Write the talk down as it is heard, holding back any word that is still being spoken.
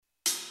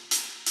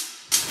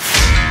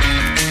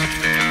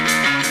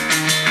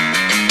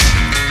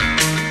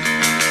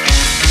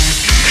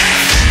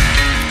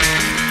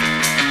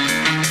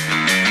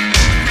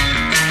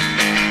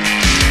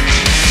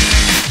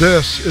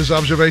This is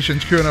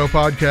Observations Q&O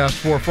podcast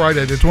for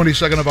Friday, the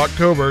 22nd of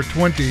October,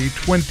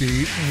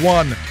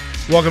 2021.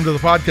 Welcome to the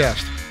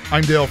podcast.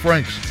 I'm Dale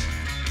Franks.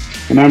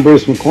 And I'm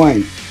Bruce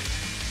McLean.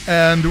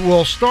 And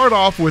we'll start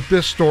off with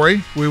this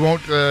story. We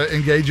won't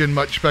engage in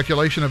much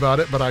speculation about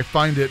it, but I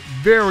find it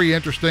very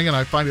interesting, and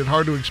I find it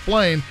hard to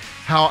explain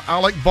how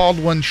Alec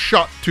Baldwin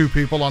shot two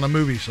people on a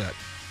movie set.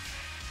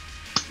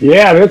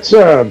 Yeah,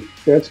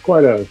 that's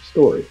quite a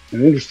story,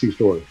 an interesting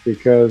story,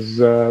 because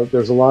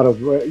there's a lot of,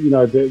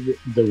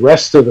 the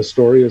rest of the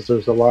story is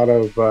there's a lot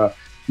of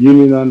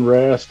union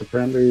unrest.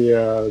 Apparently,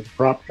 the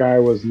prop guy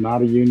was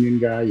not a union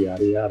guy,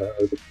 yada,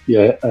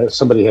 yada.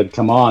 Somebody had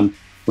come on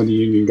when the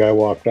union guy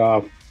walked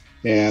off,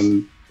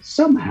 and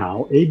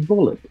somehow a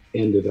bullet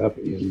ended up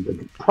in the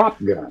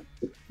prop gun.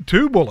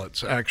 Two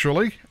bullets,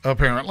 actually,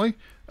 apparently.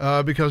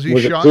 Because he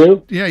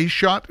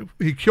shot,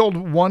 he killed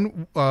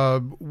one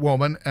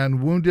woman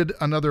and wounded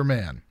another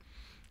man.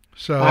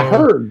 So I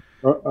heard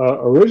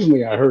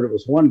originally I heard it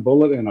was one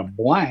bullet and a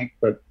blank,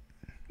 but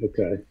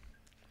okay.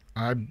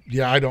 I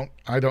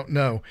don't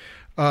know.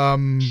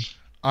 I'm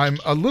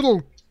a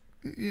little.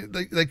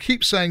 They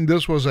keep saying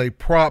this was a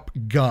prop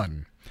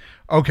gun.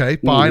 Okay,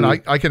 fine.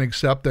 Mm-hmm. I can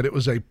accept that it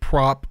was a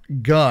prop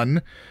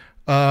gun.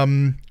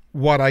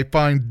 What I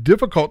find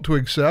difficult to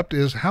accept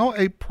is how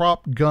a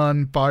prop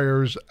gun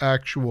fires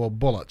actual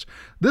bullets.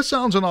 This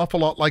sounds an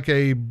awful lot like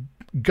a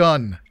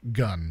gun.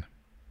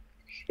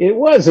 It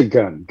was a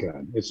gun.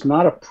 It's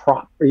not a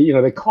prop.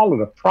 They call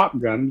it a prop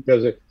gun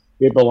because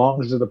it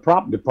belongs to the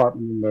prop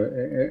department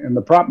and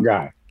the prop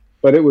guy.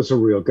 But it was a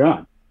real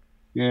gun.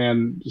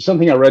 And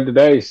something I read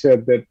today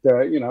said that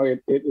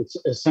it's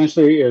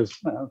essentially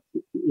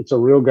it's a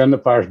real gun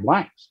that fires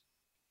blanks.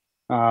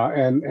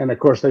 And of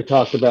course they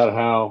talked about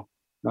how.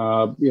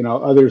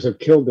 Others have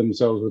killed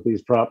themselves with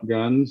these prop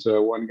guns.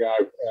 One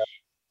guy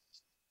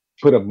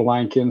put a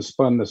blank in,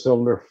 spun the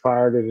cylinder,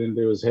 fired it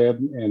into his head,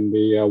 and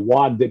the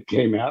wad that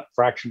came out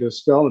fractured his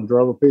skull and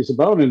drove a piece of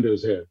bone into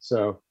his head.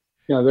 So,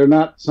 they're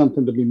not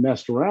something to be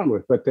messed around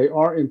with, but they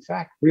are, in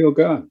fact, real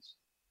guns.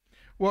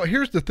 Well,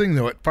 here's the thing,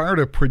 though. It fired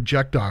a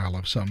projectile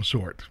of some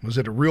sort. Was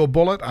it a real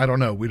bullet? I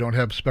don't know. We don't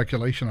have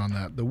speculation on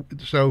that.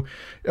 So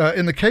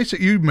in the case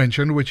that you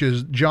mentioned, which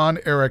is John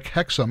Eric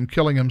Hexum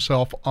killing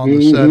himself on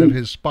the set of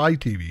his spy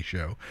TV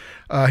show,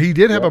 he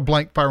did have a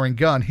blank firing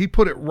gun. He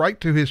put it right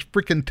to his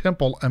freaking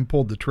temple and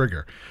pulled the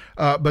trigger.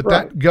 But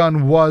that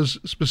gun was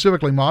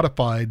specifically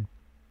modified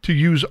to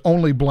use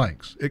only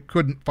blanks. It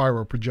couldn't fire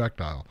a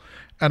projectile.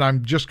 And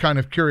I'm just kind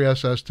of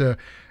curious as to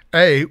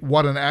A,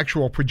 what an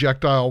actual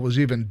projectile was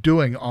even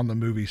doing on the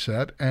movie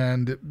set,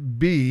 and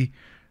B,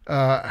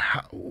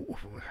 I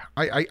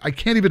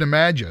can't even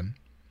imagine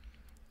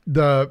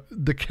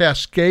the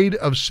cascade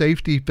of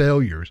safety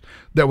failures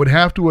that would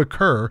have to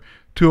occur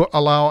to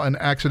allow an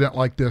accident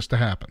like this to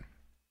happen.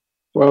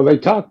 Well, they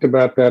talked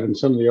about that in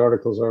some of the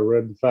articles I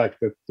read, the fact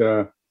that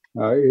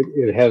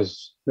it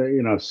has,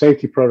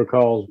 safety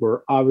protocols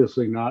were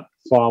obviously not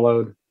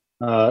followed.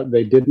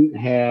 They didn't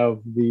have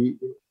the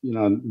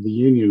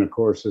union, of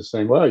course, is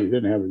saying, well, you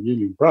didn't have a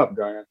union prop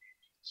guy on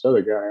this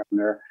other guy on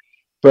there.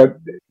 But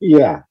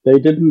yeah, they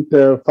didn't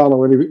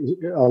follow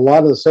a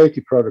lot of the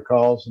safety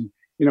protocols. And,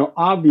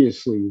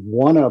 obviously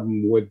one of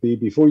them would be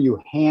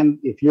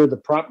if you're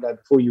the prop guy,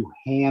 before you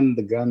hand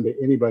the gun to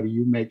anybody,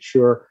 you make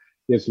sure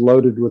it's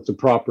loaded with the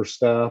proper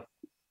stuff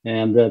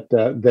and that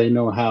they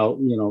know how,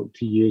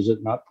 to use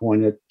it, not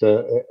point it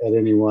at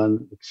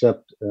anyone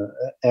except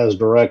as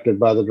directed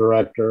by the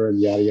director and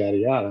yada, yada,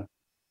 yada.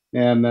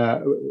 And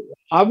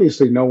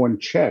obviously no one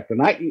checked.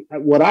 And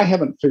what I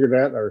haven't figured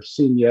out or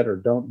seen yet or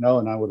don't know,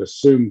 and I would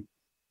assume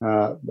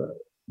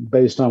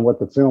based on what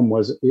the film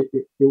was,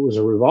 it was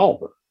a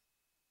revolver.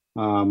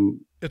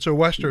 It's a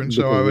Western,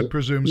 so I would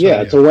presume so.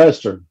 Yeah, it's a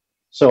Western.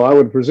 So I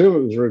would presume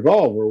it was a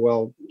revolver.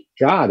 Well,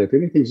 God, if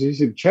anything's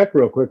easy to check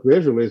real quick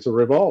visually, it's a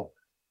revolver.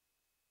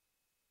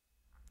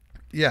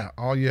 Yeah,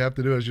 all you have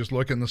to do is just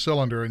look in the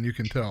cylinder and you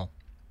can tell.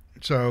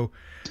 So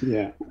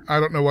yeah, I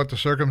don't know what the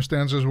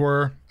circumstances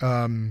were.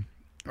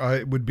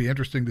 It would be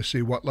interesting to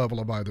see what level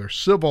of either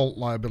civil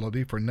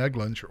liability for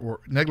negligence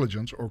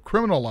or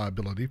criminal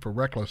liability for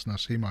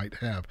recklessness he might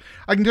have.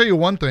 I can tell you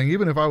one thing,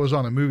 even if I was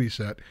on a movie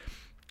set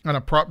and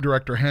a prop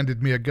director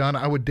handed me a gun,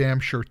 I would damn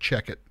sure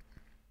check it.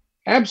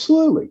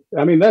 Absolutely.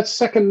 I mean, that's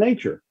second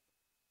nature.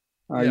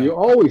 You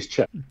always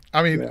check.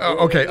 I mean,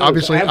 okay,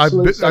 obviously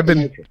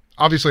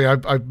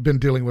I've been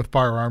dealing with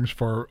firearms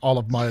for all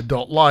of my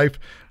adult life,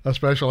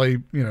 especially,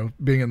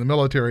 being in the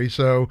military.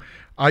 So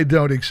I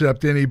don't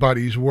accept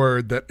anybody's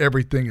word that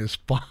everything is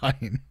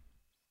fine.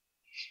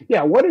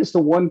 Yeah. What is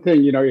the one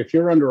thing, if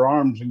you're under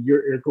arms and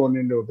you're going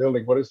into a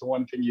building, what is the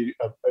one thing you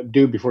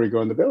do before you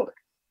go in the building?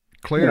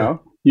 Clear.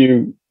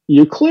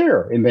 You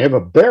clear, and they have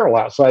a barrel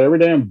outside every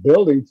damn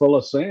building full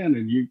of sand,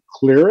 and you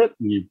clear it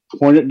and you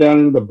point it down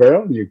into the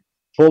barrel and you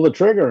pull the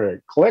trigger and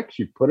it clicks,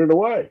 you put it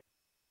away.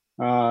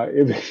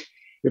 If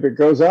it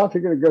goes off,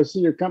 you're going to go see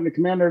your company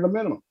commander at a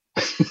minimum.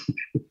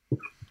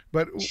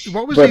 But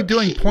what was he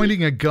doing,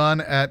 pointing a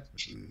gun at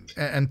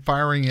and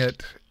firing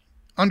it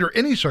under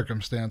any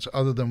circumstance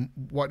other than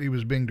what he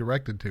was being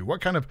directed to?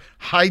 What kind of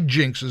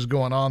hijinks is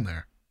going on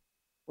there?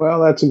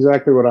 Well, that's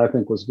exactly what I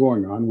think was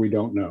going on. We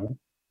don't know.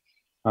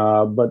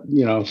 But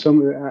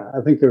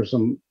I think there's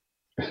some,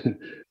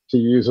 to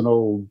use an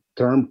old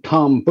term,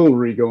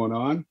 tomfoolery going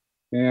on,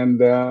 and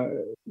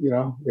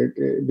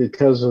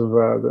because of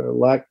the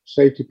lack of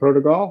safety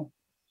protocol,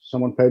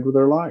 someone paid with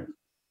their life.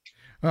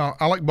 Well,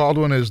 Alec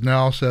Baldwin has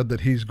now said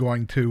that he's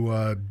going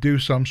to do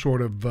some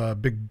sort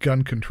of big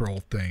gun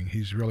control thing.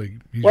 He's really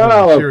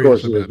Of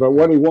course he is. it. But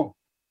what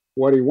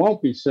he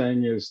won't be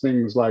saying is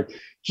things like,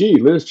 "Gee,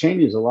 Liz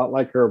Cheney's a lot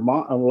like her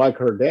mom, like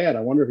her dad.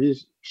 I wonder if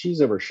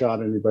she's ever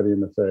shot anybody in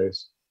the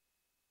face."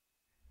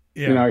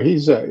 Yeah.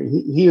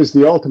 He is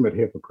the ultimate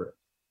hypocrite,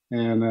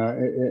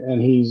 and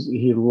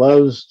he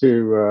loves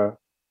to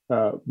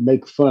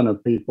make fun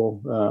of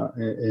people,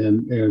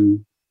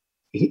 and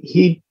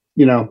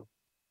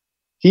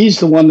he's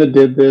the one that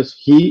did this.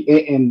 He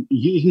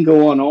can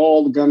go on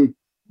all the gun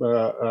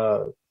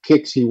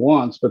kicks he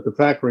wants, but the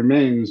fact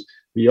remains,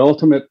 the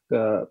ultimate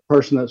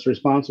person that's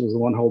responsible is the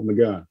one holding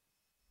the gun.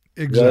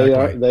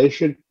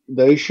 Exactly.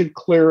 They should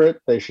clear it.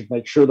 They should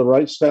make sure the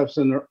right stuff's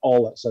in there.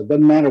 All that stuff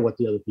doesn't matter what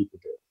the other people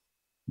do.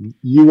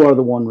 You are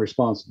the one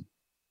responsible.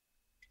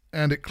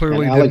 And it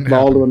clearly and didn't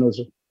happen. And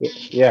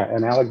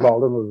Alec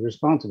Baldwin was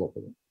responsible for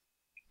it.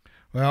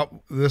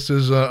 Well, this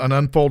is an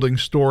unfolding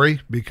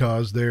story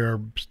because they're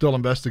still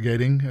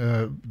investigating.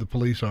 The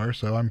police are,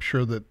 so I'm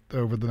sure that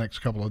over the next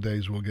couple of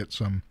days we'll get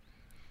some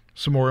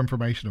more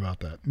information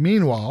about that.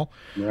 Meanwhile,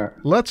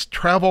 let's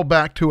travel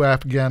back to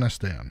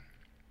Afghanistan,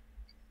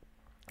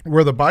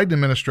 where the Biden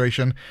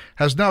administration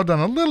has now done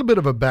a little bit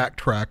of a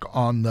backtrack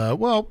on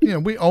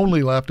we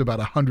only left about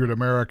 100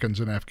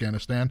 Americans in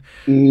Afghanistan.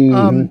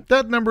 Mm-hmm.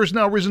 That number has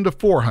now risen to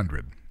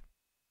 400.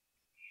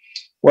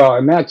 Well,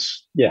 and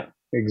that's,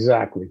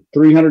 exactly.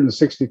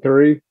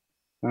 363,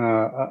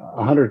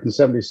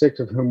 176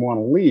 of whom want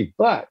to leave.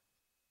 But,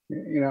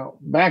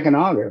 back in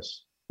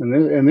August,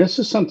 and this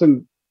is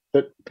something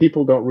that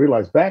people don't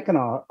realize, back in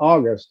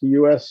August, the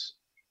U.S.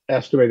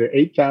 estimated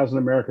 8,000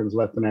 Americans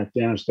left in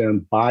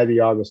Afghanistan by the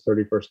August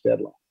 31st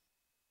deadline.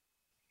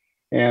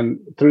 And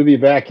through the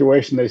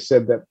evacuation, they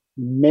said that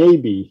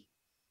maybe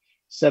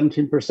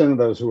 17% of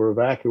those who were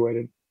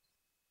evacuated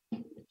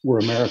were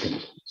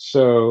Americans.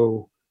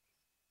 So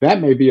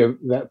that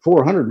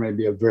 400 may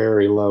be a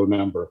very low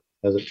number,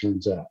 as it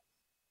turns out.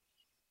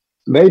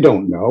 They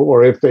don't know,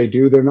 or if they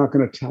do, they're not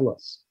going to tell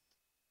us.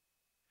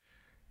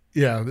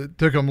 Yeah, it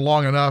took them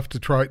long enough to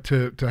try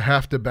to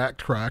have to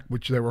backtrack,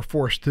 which they were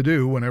forced to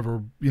do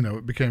whenever,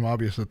 it became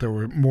obvious that there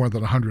were more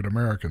than 100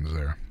 Americans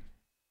there.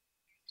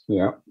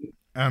 Yeah.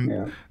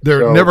 And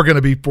they're never going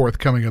to be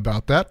forthcoming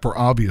about that for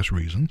obvious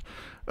reasons,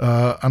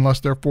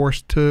 unless they're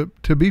forced to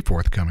be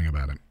forthcoming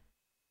about it.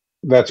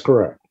 That's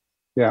correct.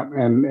 Yeah,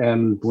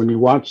 and when you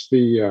watch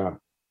the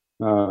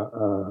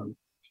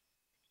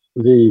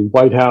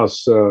White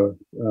House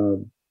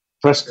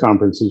press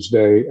conference each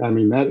day, I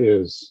mean, that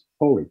is,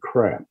 holy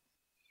crap.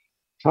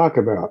 Talk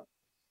about,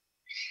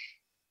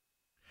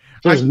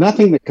 there's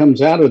nothing that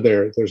comes out of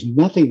there. There's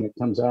nothing that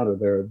comes out of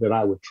there that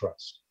I would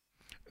trust.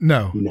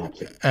 No.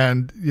 Nothing.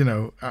 And,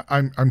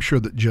 I'm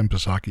sure that Jen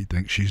Psaki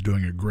thinks she's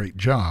doing a great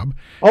job.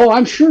 Oh,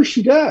 I'm sure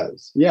she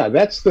does. Yeah,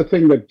 that's the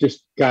thing that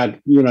just got,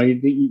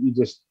 you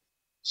just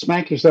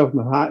smack yourself in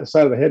the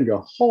side of the head and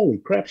go, holy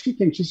crap, she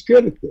thinks she's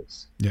good at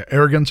this. Yeah,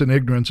 arrogance and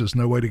ignorance is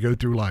no way to go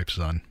through life,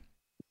 son.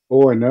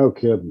 Boy, no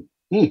kidding.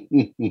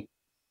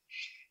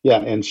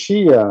 Yeah, and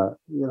she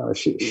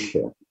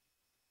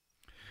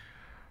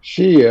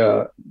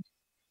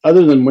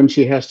other than when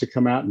she has to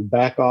come out and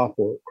back off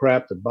or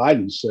crap that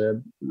Biden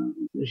said,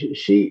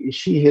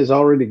 she has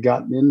already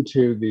gotten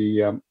into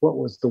the what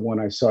was the one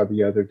I saw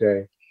the other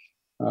day?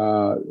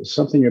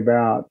 Something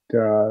about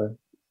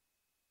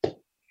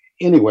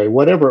anyway,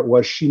 whatever it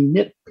was, she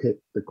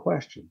nitpicked the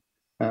question.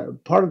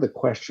 Part of the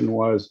question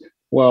was,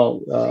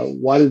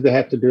 why did they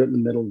have to do it in the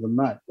middle of the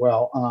night?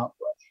 Well,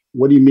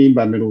 what do you mean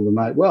by middle of the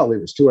night? Well,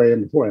 it was 2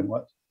 a.m. to 4 a.m.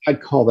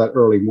 I'd call that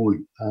early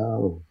morning.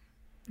 Oh.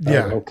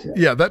 Yeah. Okay.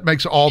 Yeah, that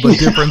makes all the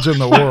difference in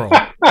the world.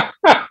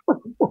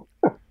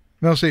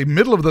 Now, see,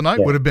 middle of the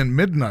night would have been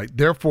midnight.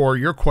 Therefore,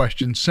 your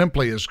question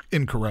simply is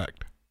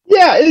incorrect.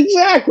 Yeah,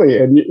 exactly.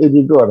 And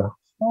you're going,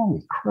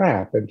 holy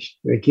crap. And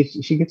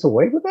she gets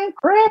away with that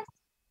crap?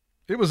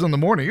 It was in the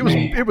morning.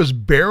 It was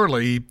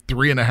barely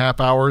 3.5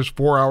 hours,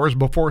 4 hours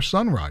before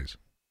sunrise.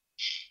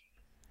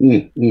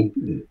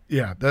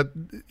 Yeah,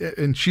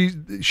 and she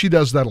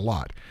does that a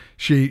lot.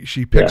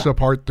 She picks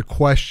apart the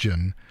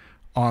question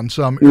on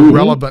some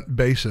irrelevant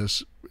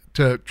basis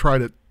to try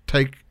to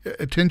take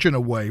attention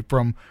away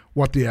from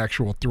what the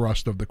actual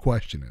thrust of the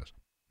question is,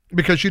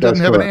 because she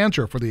doesn't have an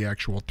answer for the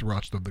actual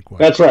thrust of the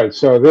question. That's right.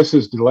 So this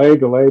is delay,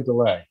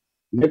 nitpick.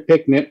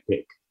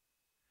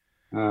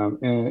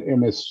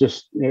 And it's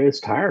just, it's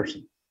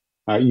tiresome.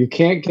 You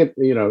can't get,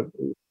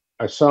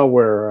 I saw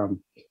where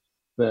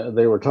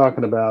they were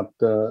talking about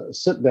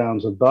sit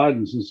downs with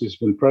Biden since he's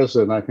been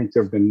president. I think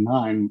there have been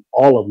 9.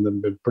 All of them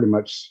have been pretty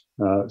much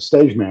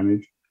stage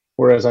managed.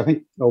 whereas I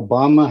think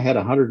Obama had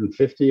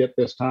 150 at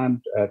this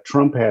time.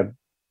 Trump had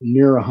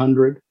near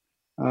 100.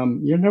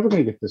 You're never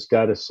going to get this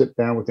guy to sit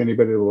down with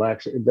anybody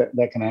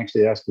that can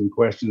actually ask him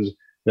questions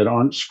that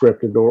aren't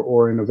scripted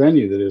or in a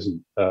venue that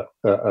isn't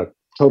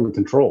totally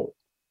controlled.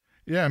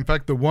 Yeah, in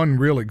fact, the one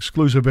real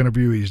exclusive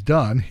interview he's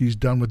done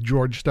with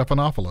George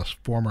Stephanopoulos,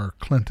 former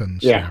Clinton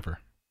staffer.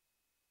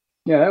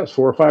 Yeah, that was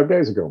 4 or 5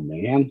 days ago,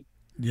 man.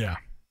 Yeah.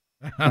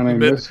 I mean,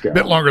 this guy. A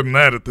bit longer than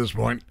that at this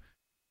point.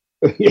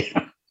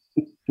 Yeah.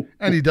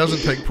 And he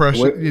doesn't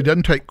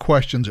take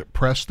questions at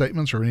press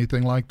statements or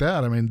anything like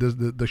that. I mean,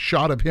 the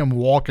shot of him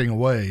walking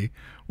away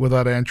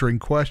without answering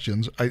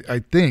questions, I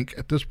think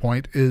at this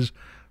point is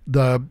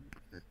the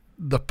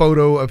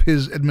photo of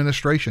his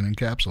administration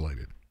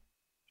encapsulated.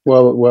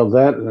 Well,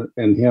 that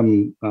and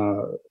him,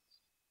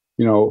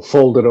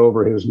 folded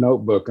over his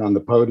notebook on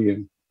the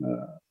podium.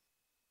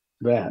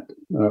 That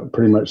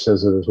pretty much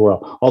says it as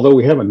well. Although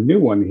we have a new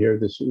one here.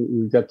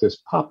 We've got this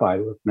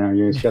Popeye look now.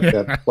 He's got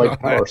that white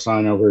power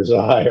sign over his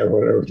eye or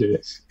whatever it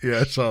is.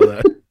 Yeah, I saw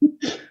that.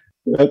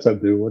 That's a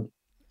new one.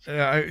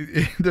 Yeah,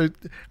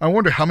 I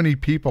wonder how many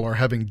people are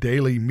having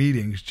daily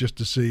meetings just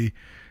to see,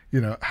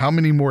 how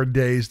many more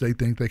days they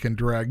think they can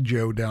drag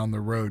Joe down the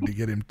road to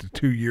get him to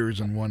 2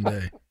 years in one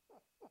day.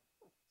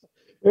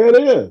 It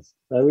is.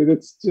 I mean,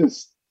 it's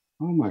just,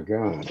 oh my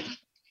God.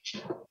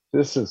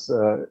 This is,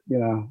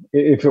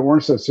 if it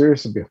weren't so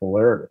serious, it'd be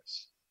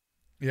hilarious.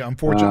 Yeah,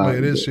 unfortunately,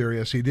 it is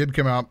serious. He did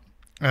come out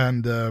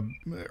and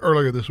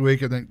earlier this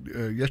week, I think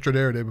yesterday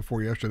or day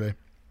before yesterday,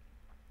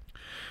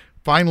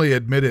 finally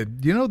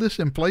admitted, this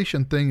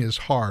inflation thing is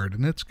hard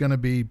and it's going to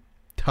be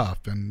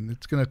tough and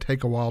it's going to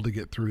take a while to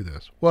get through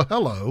this. Well,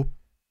 hello.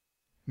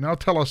 Now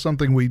tell us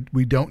something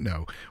we don't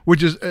know,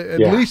 which is at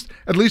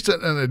least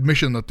an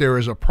admission that there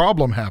is a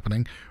problem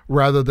happening,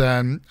 rather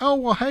than, oh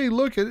well, hey,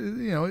 look,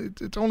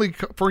 it's only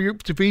for you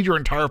to feed your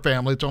entire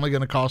family. It's only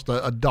going to cost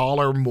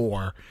 $1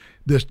 more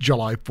this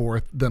July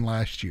 4th than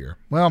last year.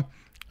 Well,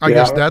 I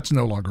guess that's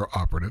no longer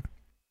operative.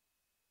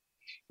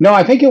 No,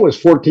 I think it was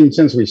 14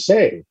 cents we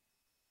saved.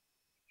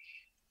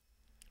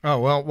 Oh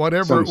well,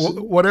 whatever it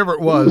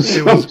was,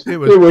 it was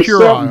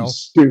puerile.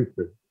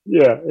 Stupid.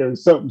 Yeah, it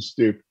was something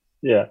stupid.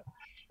 Yeah.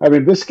 I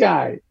mean, this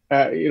guy,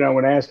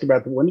 when asked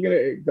about when are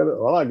you going to,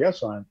 well, I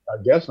guess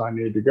I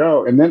need to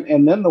go. And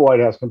then the White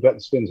House comes out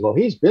and spins, well,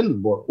 he's been to the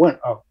border.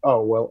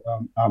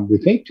 We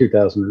think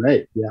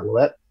 2008. Yeah, well,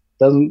 that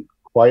doesn't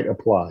quite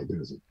apply,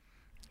 does it?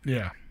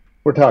 Yeah.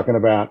 We're talking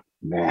about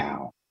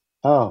now.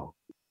 Oh,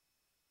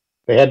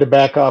 they had to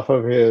back off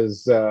of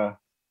his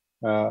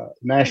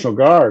National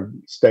Guard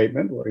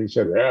statement where he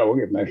said, yeah, we'll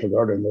get National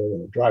Guard in there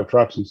to drive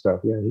trucks and stuff.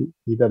 Yeah,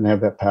 he doesn't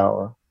have that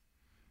power.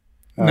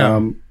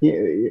 No.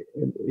 He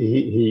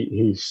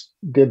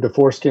did the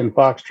foreskin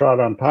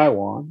foxtrot on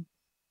Taiwan.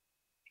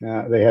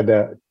 They had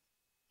to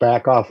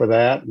back off of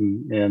that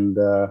and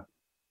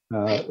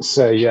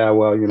say, yeah,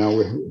 well,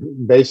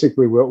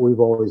 basically what we've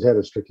always had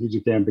is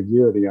strategic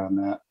ambiguity on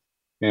that,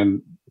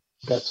 and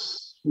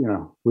that's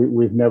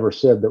we've never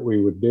said that we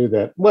would do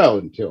that. Well,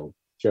 until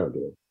Joe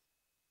did.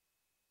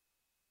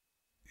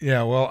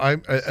 Yeah, well,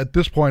 at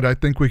this point, I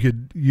think we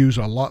could use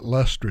a lot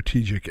less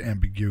strategic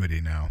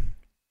ambiguity now.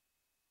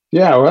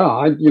 Yeah, well,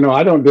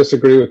 I don't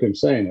disagree with him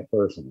saying it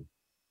personally.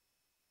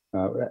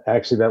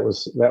 Actually, that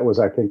was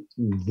I think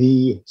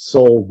the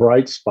sole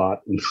bright spot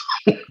in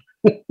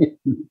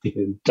the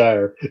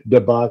entire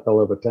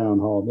debacle of a town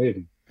hall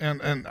meeting.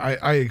 And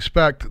I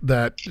expect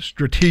that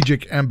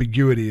strategic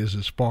ambiguity is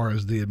as far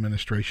as the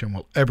administration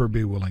will ever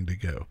be willing to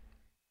go.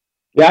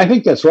 Yeah, I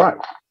think that's right.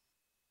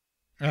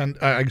 And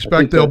I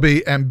expect they'll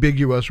be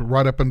ambiguous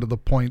right up until the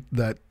point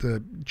that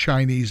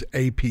Chinese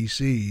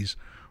APCs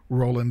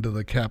roll into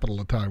the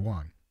capital of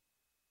Taiwan.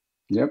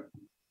 Yep.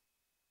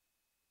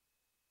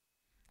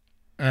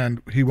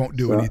 And he won't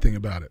do anything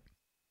about it.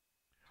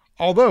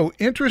 Although,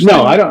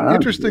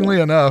 interestingly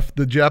enough,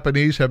 the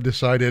Japanese have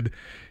decided,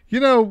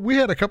 we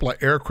had a couple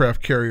of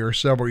aircraft carriers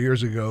several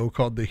years ago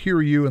called the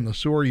Hiryu and the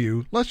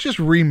Soryu. Let's just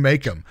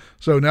remake them.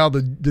 So now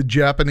the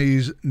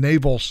Japanese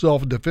Naval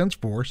Self-Defense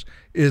Force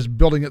is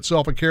building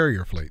itself a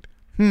carrier fleet.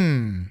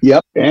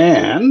 Yep.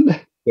 And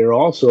they're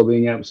also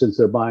since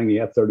they're buying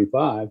the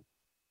F-35,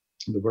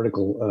 the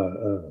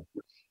vertical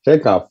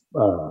takeoff,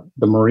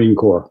 the Marine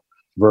Corps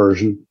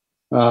version,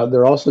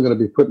 they're also going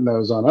to be putting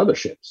those on other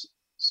ships.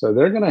 So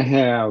they're going to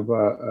have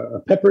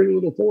a peppery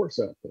little force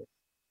out there.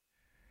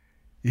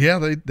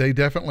 Yeah, they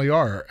definitely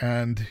are.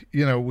 And,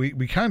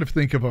 we kind of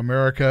think of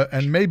America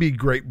and maybe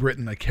Great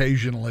Britain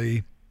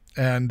occasionally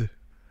and,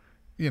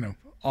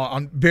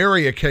 on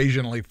very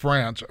occasionally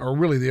France are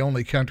really the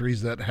only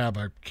countries that have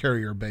a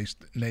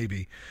carrier-based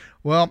Navy.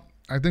 Well,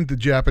 I think the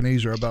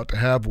Japanese are about to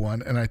have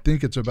one, and I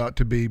think it's about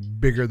to be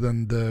bigger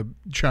than the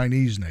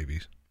Chinese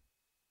navies.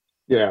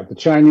 Yeah, the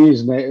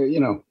Chinese,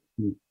 the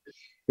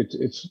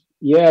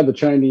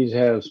Chinese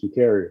have some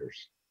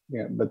carriers.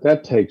 Yeah, but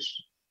that takes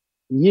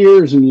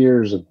years and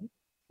years of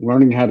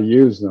learning how to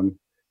use them,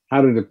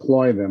 how to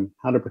deploy them,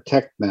 how to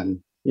protect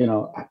them,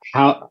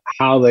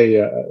 how they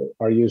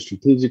are used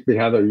strategically,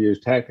 how they're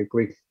used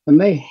tactically, and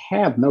they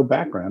have no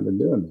background in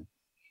doing that.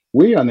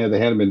 We, on the other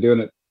hand, have been doing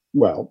it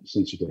well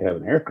since you could have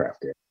an aircraft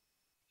here,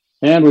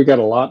 and we got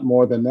a lot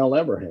more than they'll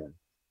ever have.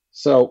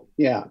 So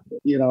yeah,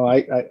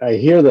 I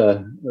hear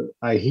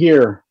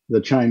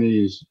the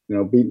Chinese,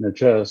 beating their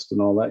chest and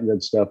all that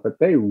good stuff, but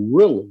they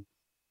really,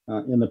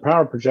 in the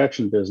power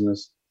projection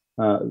business,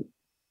 and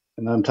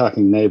I'm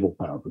talking naval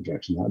power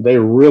projection, they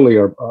really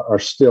are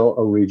still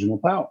a regional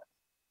power.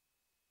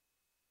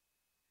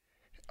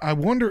 I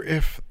wonder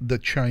if the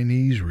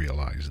Chinese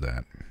realize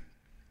that.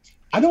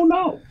 I don't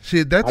know.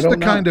 See, that's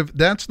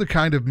the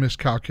kind of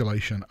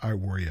miscalculation I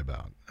worry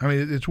about. I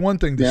mean, it's one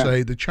thing to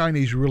say the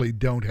Chinese really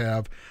don't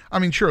have. I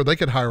mean, sure, they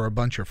could hire a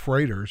bunch of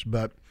freighters,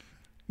 but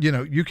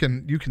you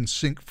can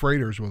sink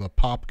freighters with a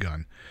pop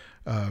gun.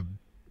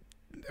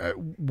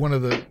 One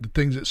of the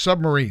things that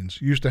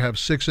submarines used to have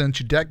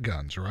 6-inch deck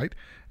guns, right?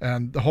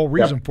 And the whole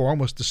reason for them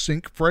was to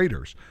sink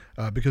freighters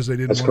because they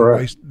didn't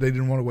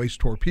want to waste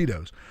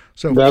torpedoes.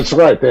 So that's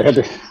right.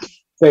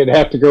 They'd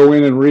have to go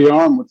in and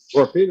rearm with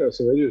torpedoes,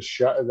 so they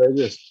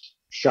just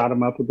shot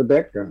them up with the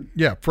deck gun.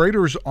 Yeah,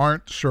 freighters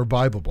aren't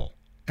survivable,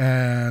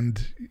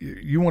 and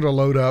you want to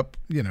load up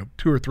 200,000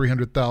 or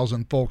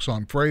 300,000 folks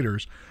on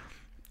freighters.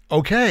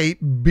 Okay,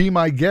 be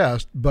my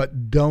guest,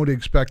 but don't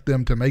expect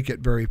them to make it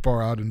very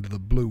far out into the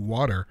blue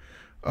water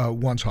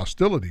once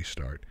hostilities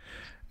start.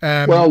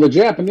 Well, the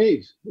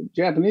Japanese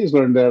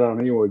learned that on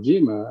Iwo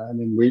Jima. I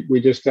mean, we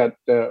just got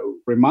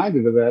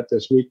reminded of that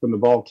this week when the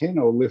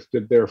volcano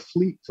lifted their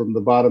fleet from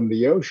the bottom of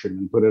the ocean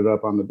and put it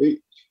up on the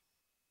beach.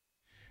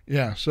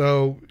 Yeah.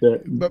 So,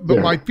 but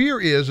my fear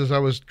is, as I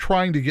was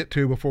trying to get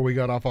to before we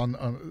got off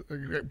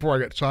before I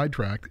got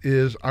sidetracked,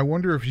 is I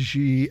wonder if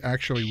Xi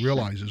actually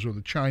realizes, or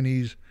the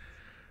Chinese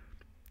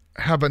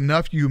have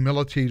enough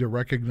humility to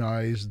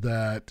recognize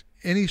that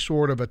any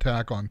sort of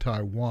attack on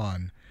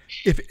Taiwan,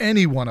 if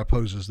anyone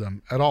opposes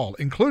them at all,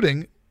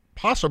 including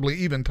possibly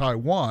even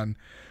Taiwan,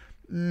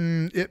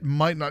 it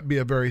might not be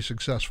a very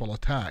successful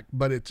attack.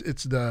 But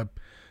it's the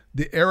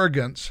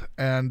arrogance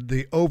and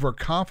the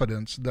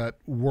overconfidence that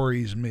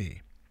worries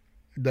me,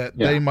 that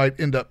they might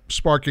end up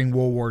sparking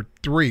World War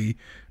III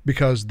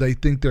because they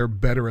think they're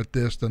better at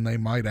this than they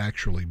might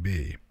actually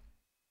be.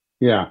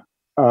 Yeah.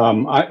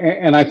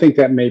 I think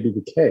that may be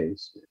the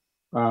case.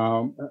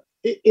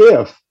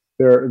 If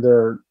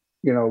they're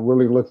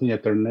really looking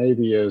at their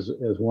Navy as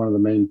one of the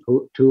main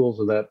tools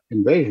of that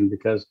invasion,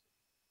 because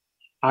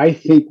I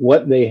think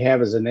what they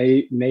have as a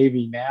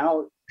Navy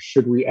now,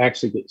 should we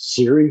actually get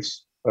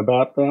serious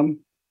about them,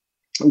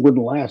 it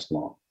wouldn't last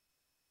long.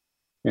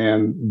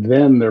 And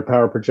then their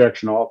power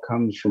projection all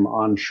comes from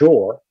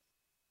onshore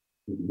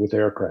with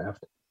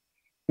aircraft.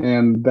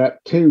 And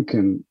that too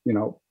can,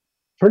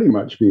 pretty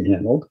much be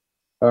handled.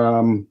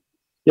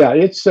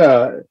 It's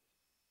an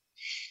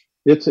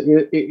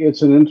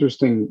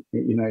interesting,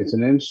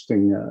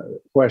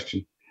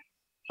 question.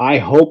 I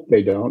hope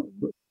they don't.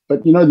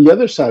 But, the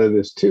other side of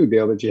this too,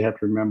 Dale, that you have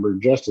to remember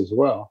just as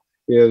well,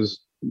 is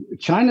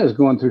China is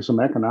going through some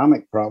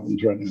economic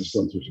problems right now. It's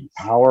going through some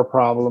power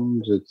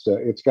problems.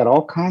 It's got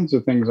all kinds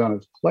of things on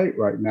its plate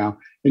right now.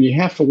 And you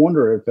have to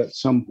wonder if at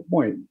some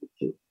point,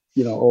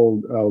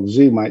 old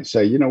Z might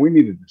say, we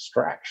need a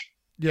distraction.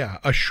 Yeah,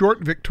 a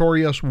short,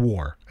 victorious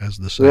war, as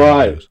the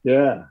saying goes.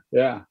 Yeah.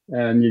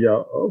 And you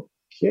go,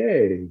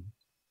 okay,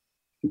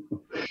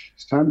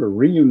 it's time to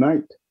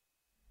reunite.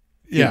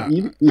 Yeah,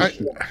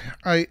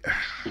 I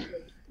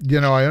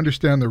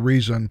understand the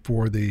reason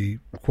for the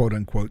quote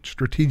unquote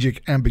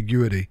strategic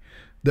ambiguity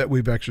that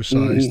we've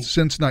exercised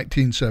since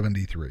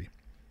 1973.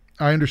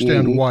 I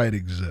understand why it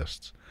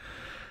exists,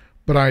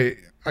 but I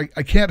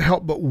can't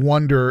help but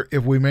wonder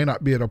if we may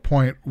not be at a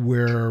point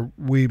where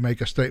we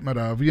make a statement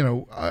of,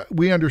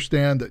 we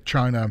understand that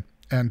China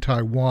and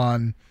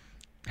Taiwan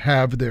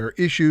have their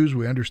issues.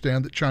 We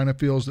understand that China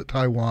feels that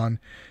Taiwan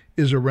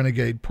is a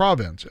renegade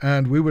province,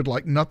 and we would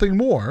like nothing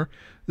more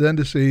than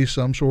to see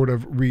some sort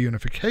of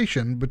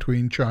reunification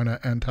between China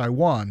and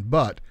Taiwan.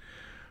 But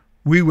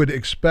we would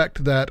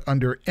expect that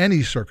under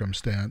any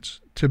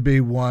circumstance to be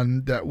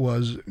one that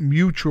was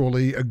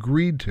mutually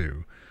agreed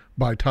to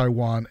by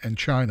Taiwan and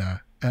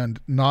China, and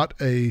not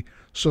a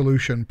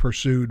solution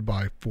pursued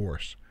by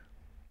force.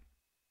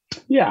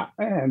 Yeah,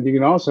 and you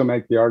can also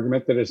make the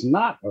argument that it's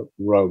not a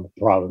rogue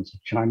province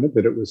of China,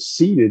 that it was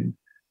ceded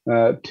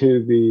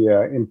to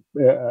the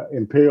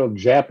Imperial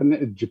Japan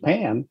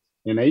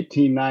in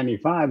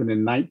 1895, and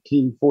in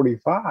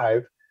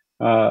 1945,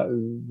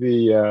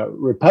 the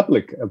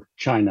Republic of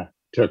China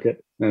took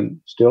it and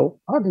still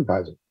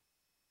occupies it.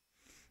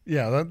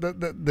 Yeah,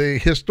 the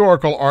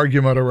historical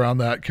argument around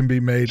that can be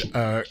made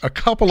a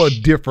couple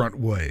of different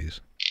ways.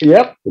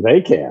 Yep,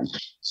 they can.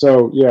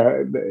 So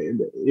yeah,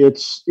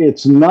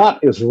 it's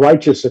not as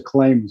righteous a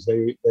claim as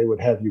they would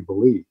have you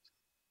believe,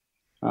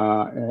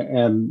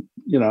 and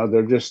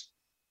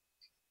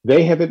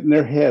they have it in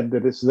their head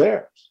that it's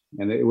theirs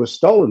and it was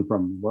stolen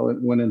from them. Well,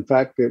 when in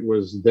fact it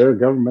was their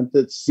government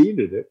that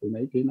ceded it in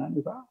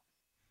 1895.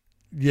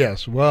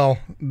 Yes, well,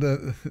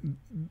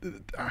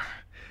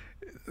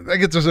 that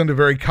gets us into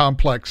very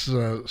complex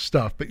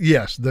stuff. But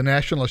yes, the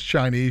nationalist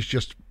Chinese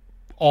just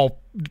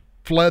all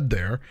fled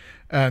there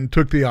and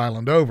took the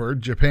island over.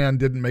 Japan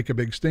didn't make a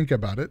big stink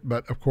about it,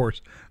 but of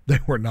course they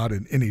were not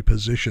in any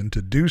position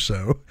to do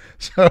so.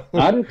 So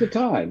not at the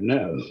time,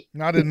 no.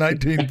 Not in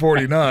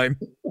 1949.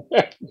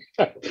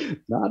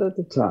 Not at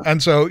the time.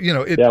 And so,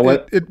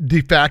 it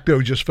de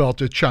facto just fell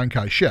to Chiang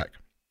Kai-shek.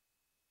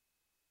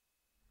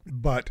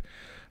 But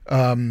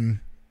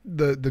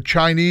the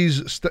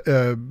Chinese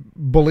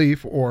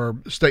belief or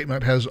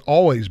statement has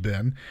always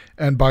been,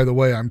 and by the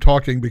way, I'm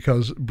talking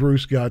because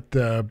Bruce got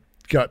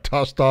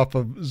tossed off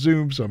of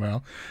Zoom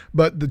somehow,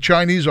 but the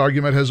Chinese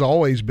argument has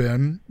always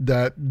been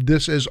that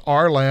this is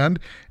our land,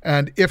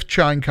 and if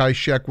Chiang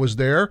Kai-shek was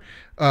there,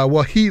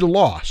 well, he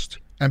lost,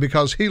 and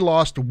because he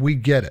lost, we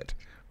get it,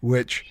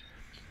 which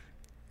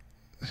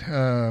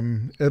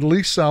at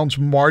least sounds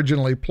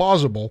marginally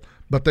plausible,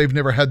 but they've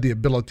never had the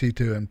ability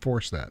to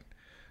enforce that.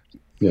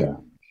 Yeah.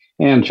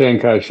 And Chiang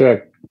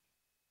Kai-shek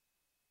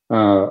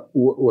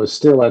was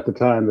still at the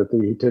time that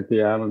he took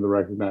the island the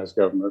recognized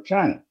government of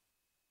China.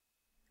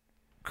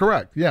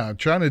 Correct. Yeah.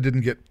 China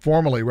didn't get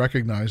formally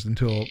recognized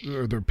until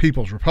the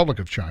People's Republic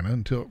of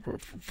China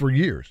for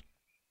years.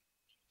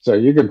 So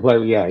you can play,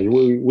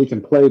 we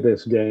can play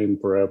this game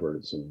forever,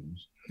 it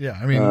seems. Yeah.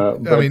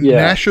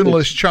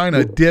 Nationalist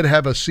China did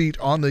have a seat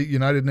on the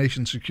United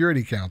Nations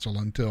Security Council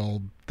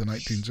until the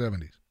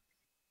 1970s.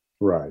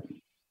 Right.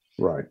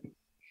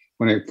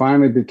 When it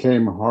finally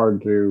became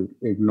hard to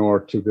ignore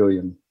 2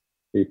 billion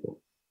people.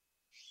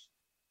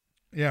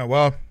 Yeah,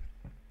 well,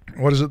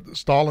 what is it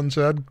Stalin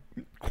said?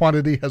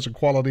 Quantity has a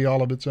quality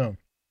all of its own.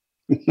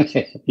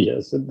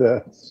 Yes, it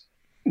does.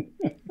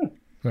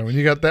 So when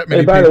you got that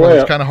many people,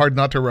 it's kind of hard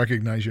not to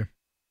recognize you.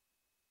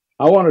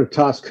 I want to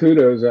toss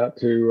kudos out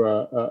to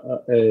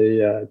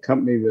a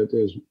company that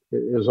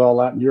is all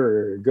out in your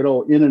area, good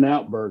old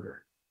In-N-Out Burger.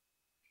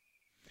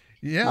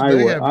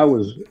 Yeah,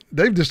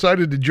 they've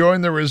decided to join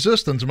the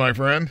resistance, my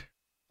friend.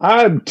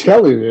 I'm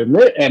telling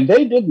you, and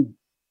they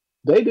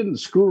didn't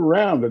screw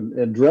around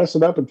and dress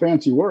it up in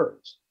fancy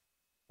words.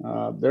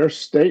 Their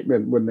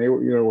statement when they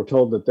were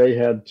told that they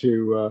had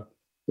to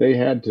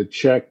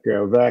check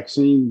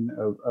vaccine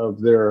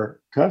of their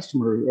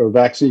customers or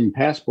vaccine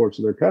passports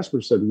of their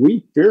customers said,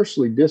 "We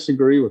fiercely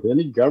disagree with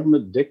any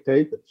government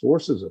dictate that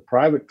forces a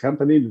private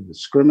company to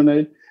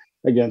discriminate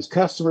against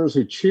customers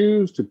who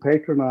choose to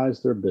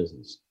patronize their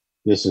business.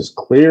 This is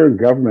clear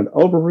government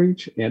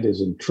overreach and is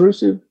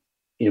intrusive,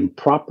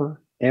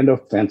 improper, and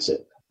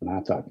offensive." And I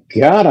thought,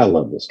 God, I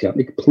love this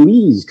company.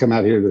 Please come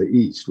out here to the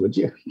east, would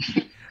you?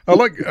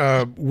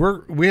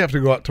 We have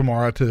to go out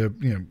tomorrow to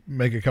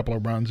make a couple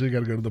of runs. You got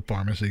to go to the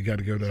pharmacy. You got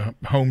to go to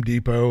Home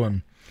Depot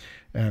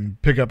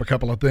and pick up a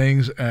couple of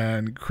things.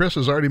 And Chris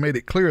has already made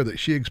it clear that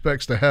she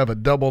expects to have a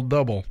double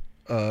tomorrow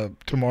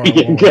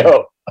morning.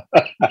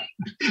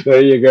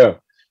 There you go.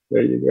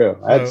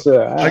 That's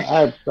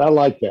I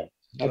like that.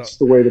 That's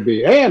the way to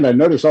be. And I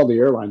notice all the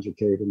airlines are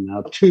caving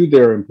now to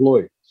their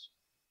employees.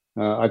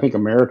 I think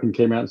American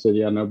came out and said,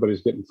 yeah,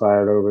 nobody's getting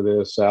fired over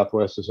this.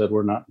 Southwest has said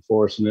we're not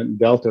enforcing it. And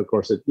Delta, of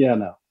course, said, yeah,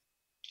 no.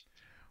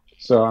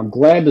 So I'm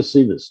glad to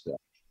see this stuff.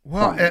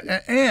 Well,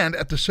 and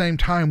at the same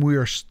time, we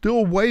are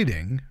still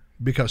waiting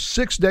because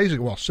 8 days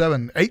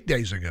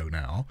ago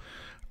now,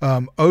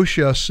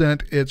 OSHA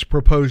sent its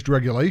proposed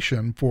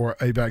regulation for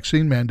a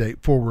vaccine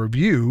mandate for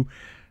review,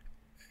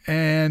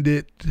 and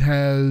it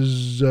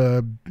has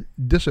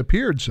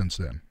disappeared since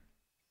then.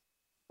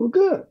 Well,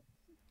 good.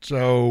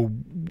 So,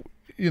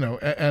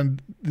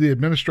 and the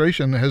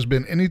administration has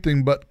been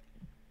anything but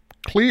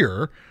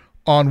clear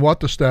on what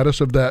the status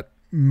of that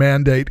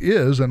mandate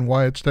is and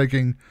why it's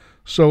taking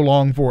so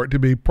long for it to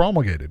be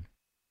promulgated.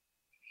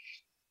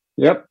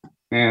 Yep.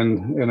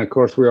 And of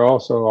course, we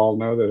also all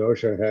know that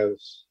OSHA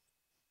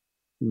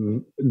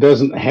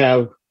doesn't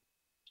have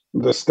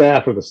the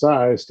staff or the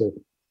size to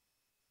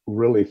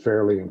really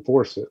fairly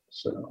enforce it.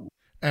 So,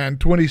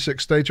 and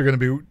 26 states are going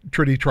to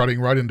be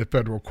trotting right into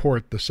federal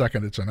court the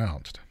second it's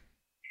announced.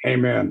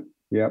 Amen.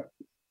 Yep.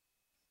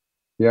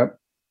 I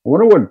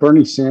wonder what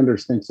Bernie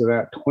Sanders thinks of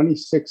that.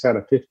 26 out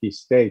of 50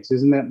 states.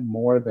 Isn't that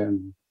more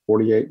than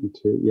 48 and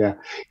 2? Yeah.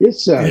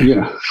 It's,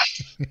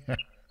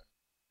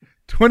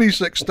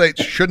 26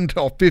 states shouldn't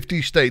tell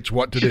 50 states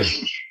what to do.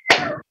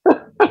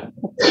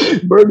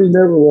 Bernie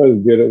never was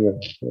good at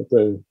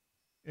that.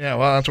 Yeah,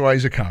 well, that's why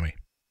he's a commie.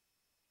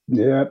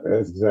 Yeah,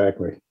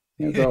 exactly.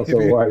 That's also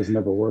why he's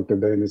never worked a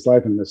day in his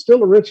life and is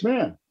still a rich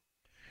man.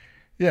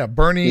 Yeah,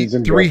 Bernie,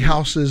 3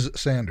 houses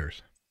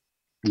Sanders.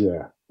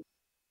 Yeah.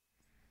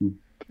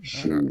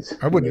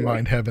 I wouldn't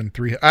mind having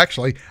 3.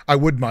 Actually, I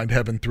would mind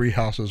having 3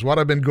 houses. What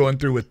I've been going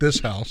through with this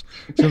house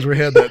since we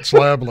had that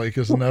slab leak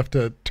is enough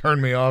to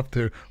turn me off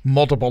to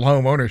multiple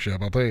home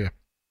ownership, I'll tell you.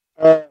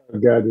 Oh,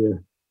 God, yeah.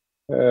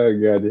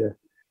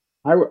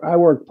 I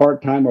work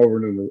part-time over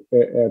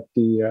at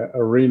the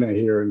arena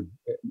here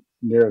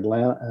near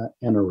Atlanta,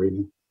 an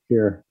arena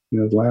here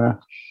in Atlanta.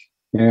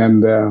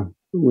 And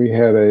we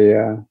have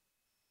a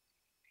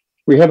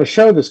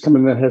show that's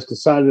coming that has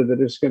decided that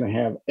it's going to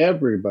have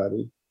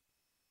everybody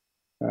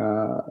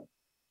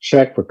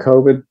check for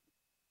COVID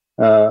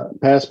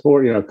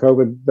passport,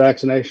 COVID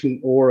vaccination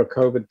or a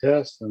COVID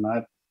test. And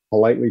I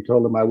politely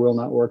told him I will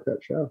not work that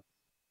show.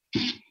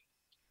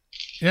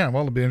 Yeah,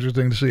 well, it'll be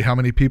interesting to see how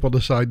many people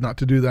decide not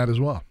to do that as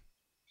well.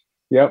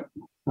 Yep,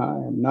 I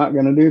am not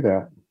going to do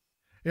that.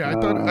 Yeah,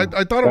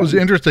 I thought it was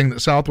interesting that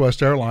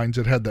Southwest Airlines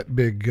had that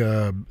big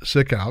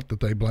sick out that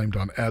they blamed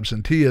on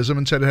absenteeism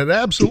and said it had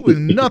absolutely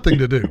nothing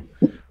to do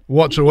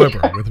whatsoever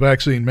with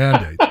vaccine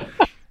mandates.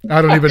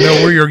 I don't even know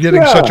where you're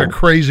getting such a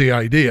crazy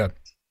idea.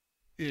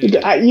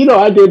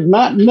 I did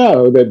not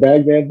know that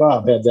Baghdad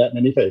Bob had that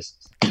many faces.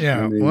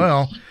 Yeah,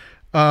 well,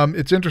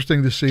 it's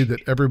interesting to see that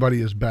everybody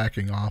is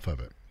backing off of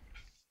it.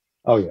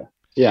 Oh, yeah.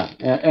 Yeah,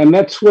 and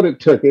that's what it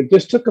took. It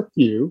just took a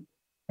few.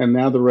 And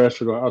now the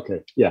rest are going,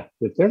 okay, yeah,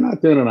 if they're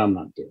not doing it, I'm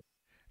not doing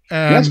it.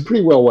 And that's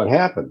pretty well what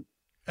happened.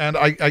 And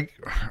I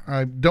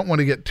don't want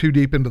to get too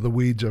deep into the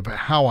weeds of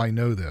how I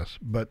know this,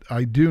 but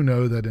I do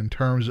know that in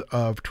terms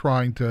of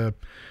trying to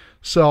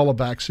sell a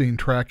vaccine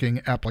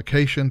tracking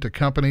application to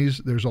companies,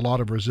 there's a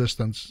lot of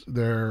resistance.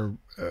 They're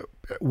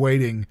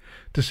waiting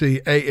to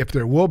see, if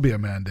there will be a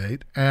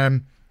mandate.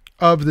 And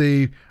of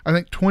I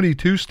think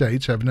 22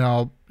 states have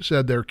now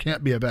said there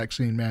can't be a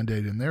vaccine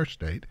mandate in their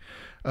state.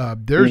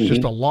 There's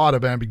just a lot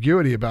of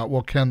ambiguity about,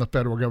 well, can the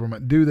federal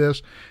government do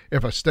this?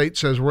 If a state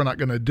says we're not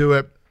going to do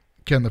it,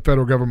 can the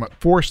federal government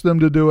force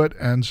them to do it?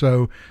 And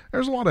so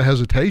there's a lot of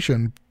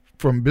hesitation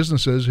from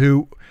businesses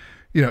who,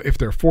 if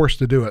they're forced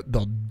to do it,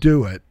 they'll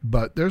do it.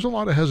 But there's a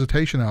lot of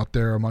hesitation out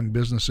there among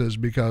businesses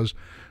because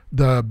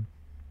the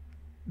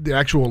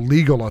actual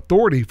legal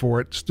authority for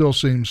it still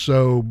seems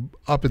so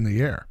up in the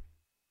air.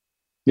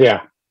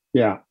 Yeah.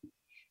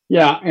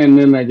 And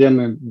then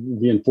again,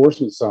 the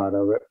enforcement side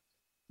of it,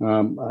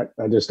 I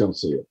just don't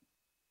see it.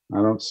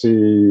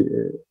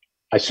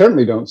 I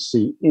certainly don't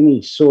see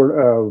any sort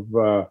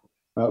of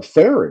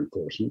fair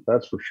enforcement,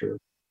 that's for sure.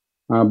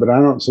 But I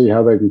don't see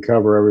how they can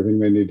cover everything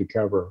they need to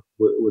cover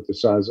with the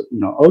size of,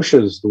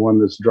 OSHA is the one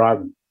that's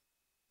driving.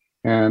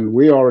 And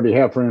we already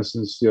have, for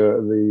instance,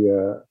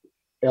 the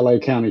LA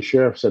County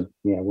Sheriff said,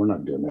 yeah, we're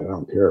not doing that. I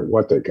don't care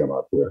what they come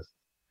up with.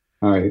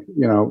 And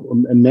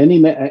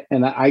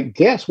I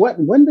guess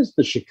when does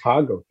the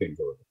Chicago thing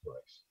go into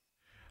place?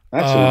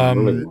 That's what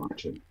I'm really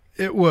watching.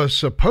 It was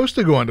supposed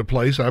to go into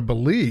place, I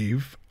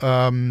believe,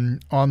 on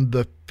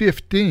the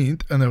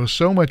 15th, and there was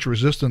so much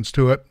resistance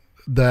to it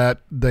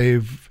that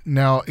they've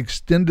now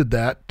extended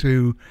that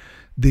to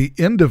the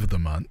end of the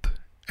month.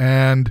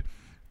 And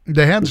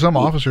they had some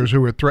officers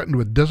who were threatened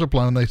with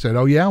discipline, and they said,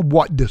 oh, yeah,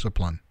 what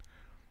discipline?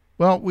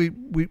 Well, we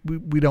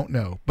don't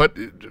know, but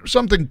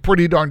something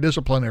pretty darn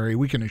disciplinary,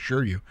 we can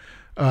assure you.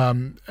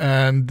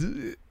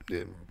 And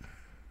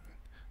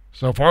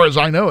so far as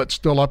I know, it's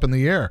still up in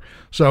the air.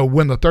 So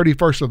when the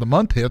 31st of the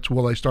month hits,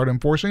 will they start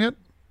enforcing it?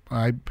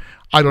 I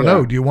don't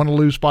know. Do you want to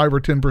lose 5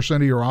 or 10%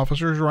 of your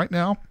officers right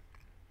now?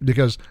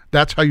 Because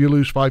that's how you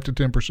lose 5 to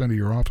 10% of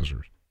your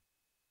officers.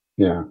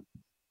 Yeah.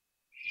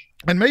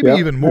 And maybe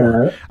even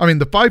more. I mean,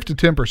 the 5 to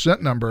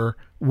 10% number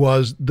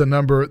was the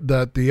number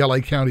that the LA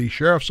County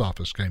Sheriff's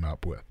Office came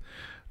up with.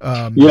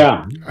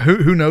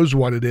 Who knows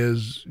what it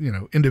is,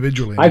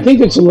 individually. I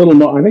think it's a little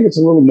more. I think it's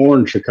a little more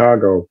in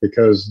Chicago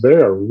because they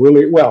are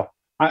really well.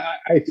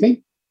 I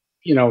think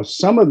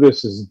some of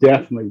this is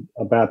definitely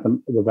about the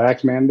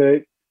vax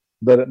mandate,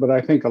 but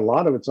I think a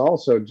lot of it's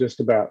also just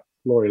about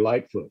Lori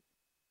Lightfoot,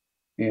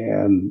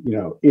 and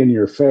in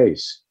your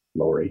face,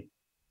 Lori.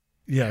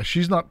 Yeah,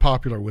 she's not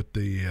popular with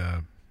the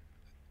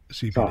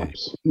CPD,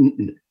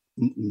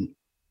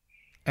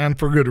 and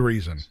for good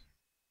reason.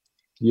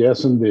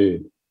 Yes,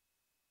 indeed.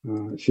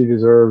 She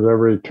deserves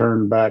every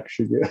turn back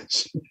she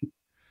gets.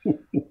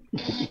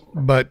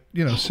 But,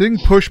 seeing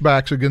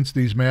pushbacks against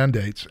these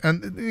mandates,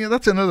 and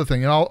that's another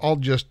thing, and I'll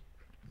just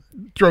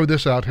throw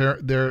this out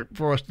there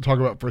for us to talk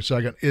about for a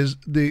second, is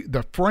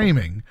the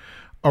framing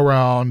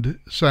around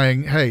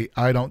saying, hey,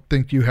 I don't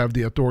think you have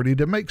the authority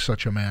to make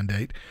such a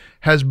mandate,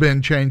 has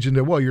been changed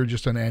into, well, you're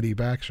just an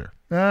anti-vaxxer.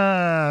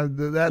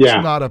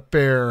 That's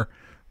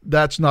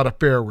not a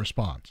fair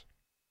response.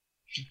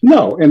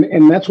 No,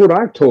 and that's what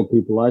I've told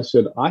people. I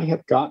said, I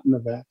have gotten a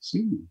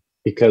vaccine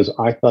because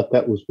I thought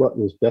that was what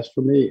was best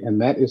for me. And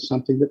that is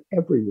something that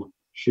everyone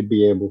should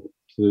be able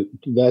to,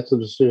 that's a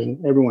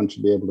decision everyone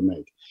should be able to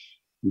make.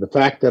 And the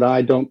fact that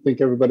I don't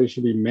think everybody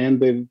should be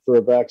mandated for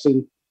a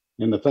vaccine,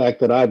 and the fact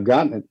that I've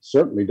gotten it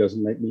certainly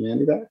doesn't make me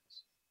anti-vax.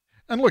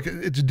 And look,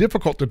 it's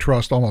difficult to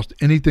trust almost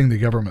anything the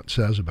government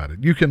says about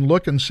it. You can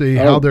look and see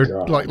how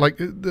they're like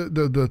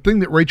the thing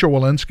that Rachel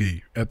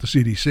Walensky at the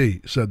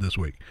CDC said this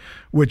week,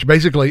 which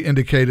basically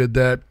indicated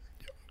that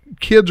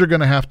kids are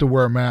going to have to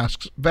wear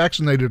masks,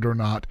 vaccinated or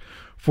not,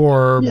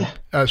 for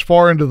as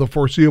far into the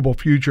foreseeable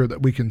future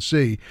that we can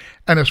see.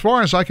 And as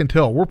far as I can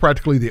tell, we're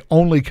practically the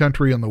only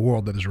country in the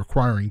world that is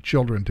requiring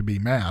children to be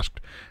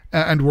masked.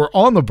 And we're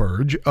on the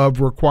verge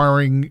of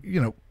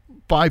requiring,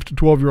 5 to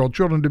 12-year-old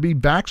children to be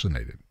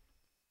vaccinated.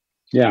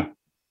 Yeah,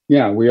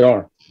 we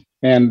are.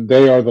 And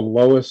they are the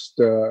lowest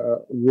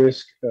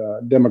risk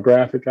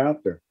demographic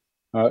out there.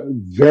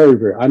 Very,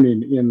 very. I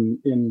mean,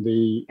 in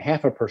the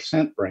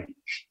 0.5%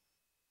 range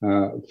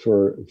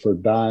for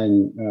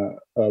dying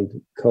of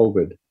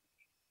COVID.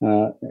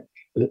 Uh,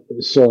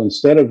 so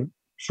instead of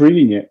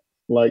treating it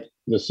like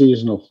the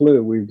seasonal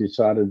flu, we've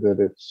decided that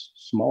it's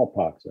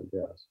smallpox, I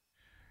guess.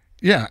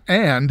 Yeah,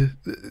 and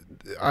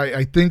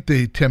I think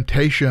the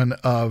temptation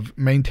of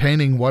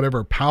maintaining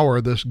whatever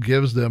power this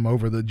gives them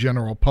over the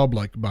general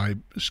public by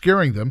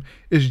scaring them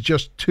is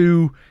just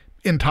too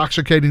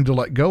intoxicating to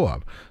let go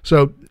of.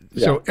 So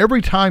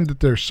every time that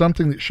there's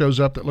something that shows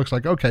up that looks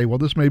like, okay, well,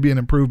 this may be an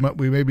improvement,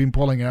 we may be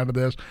pulling out of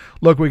this.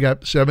 Look, we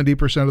got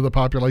 70% of the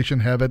population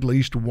have at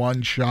least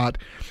one shot.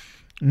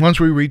 Once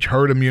we reach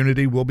herd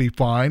immunity, we'll be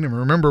fine. And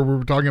remember, we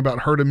were talking about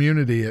herd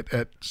immunity at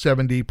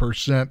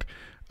 70%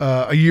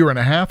 a year and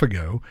a half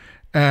ago.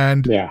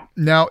 And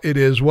now it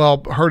is,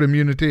 well, herd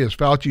immunity, as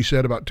Fauci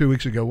said about 2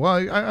 weeks ago,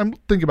 well, I'm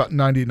thinking about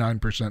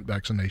 99%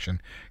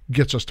 vaccination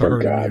gets us to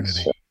herd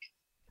immunity.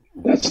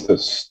 That's the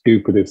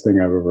stupidest thing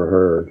I've ever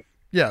heard.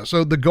 Yeah,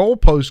 so the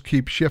goalposts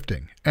keep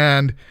shifting.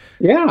 And,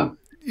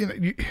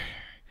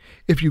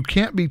 if you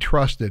can't be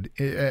trusted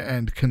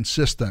and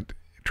consistent,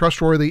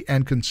 trustworthy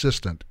and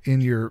consistent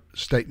in your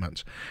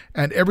statements,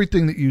 and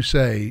everything that you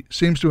say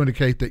seems to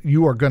indicate that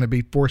you are going to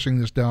be forcing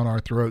this down our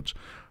throats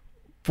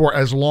for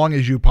as long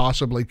as you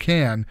possibly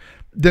can,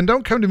 then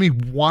don't come to me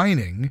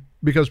whining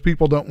because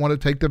people don't want to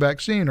take the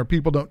vaccine or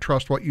people don't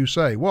trust what you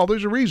say. Well,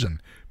 there's a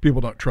reason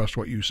people don't trust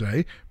what you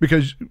say,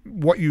 because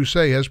what you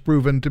say has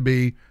proven to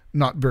be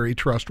not very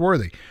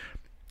trustworthy.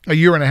 A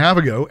year and a half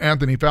ago,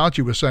 Anthony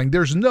Fauci was saying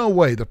there's no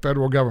way the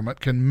federal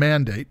government can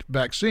mandate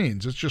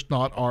vaccines. It's just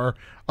not our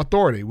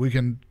authority. We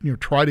can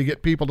try to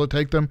get people to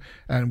take them,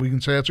 and we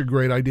can say that's a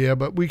great idea,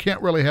 but we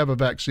can't really have a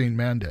vaccine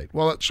mandate.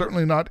 Well, that's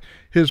certainly not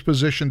his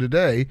position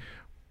today.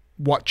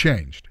 What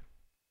changed?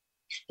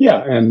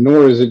 Yeah, and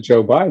nor is it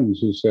Joe Biden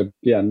who said,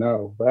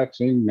 no,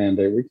 vaccine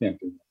mandate, we can't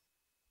do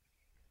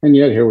that. And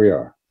yet here we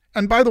are.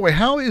 And by the way,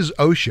 how is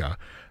OSHA,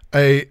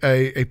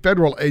 a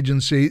federal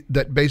agency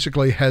that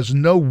basically has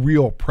no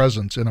real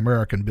presence in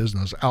American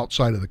business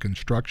outside of the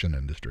construction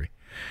industry,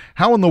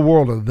 how in the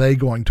world are they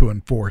going to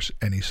enforce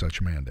any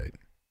such mandate?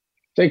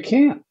 They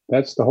can't.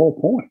 That's the whole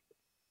point.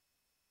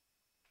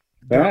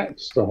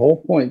 That's the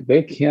whole point.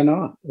 They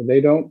cannot.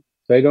 They don't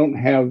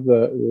have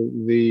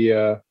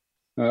the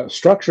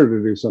structure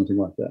to do something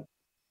like that.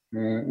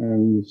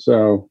 And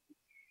so,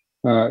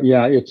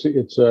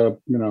 it's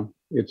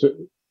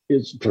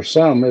for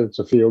some, it's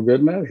a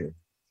feel-good measure.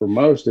 For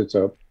most, it's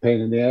a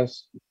pain in the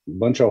ass,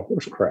 bunch of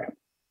horse crap.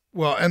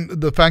 Well, and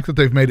the fact that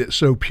they've made it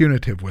so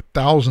punitive with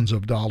thousands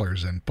of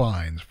dollars in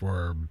fines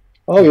for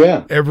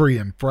every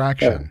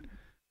infraction.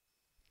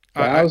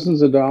 Yeah.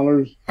 Thousands of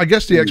dollars. I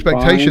guess the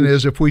expectation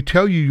is if we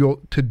tell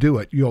you to do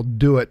it, you'll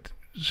do it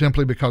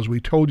simply because we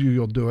told you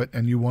you'll do it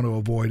and you want to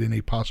avoid any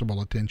possible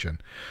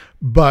attention.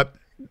 But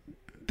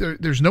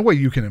there's no way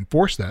you can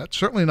enforce that,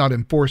 certainly not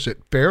enforce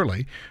it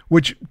fairly,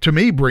 which to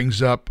me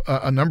brings up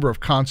a number of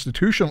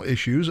constitutional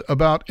issues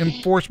about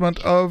enforcement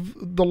of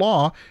the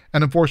law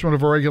and enforcement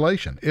of a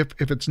regulation. If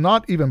it's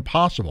not even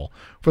possible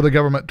for the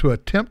government to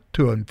attempt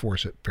to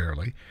enforce it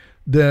fairly,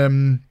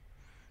 then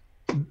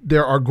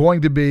there are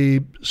going to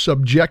be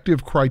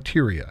subjective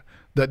criteria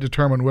that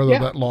determine whether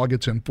that law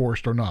gets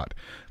enforced or not.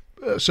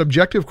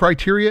 Subjective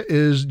criteria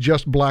is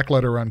just black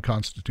letter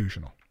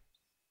unconstitutional.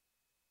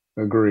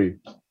 Agreed.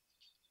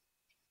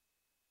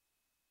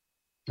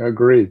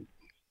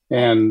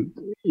 And,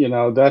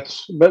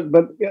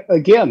 but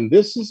again,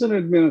 this is an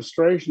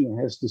administration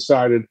that has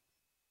decided,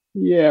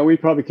 we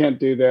probably can't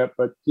do that,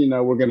 but,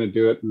 we're going to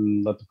do it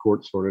and let the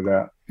court sort it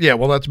out. Yeah,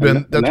 well, that's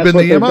been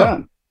the MO.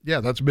 Done. Yeah,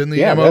 that's been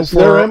the MO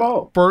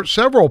for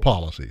several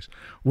policies.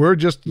 We're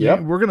just, we're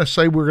going to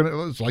say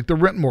it's like the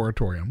rent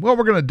moratorium. Well,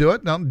 we're going to do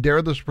it. Now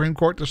dare the Supreme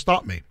Court to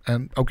stop me.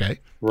 And okay,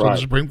 so the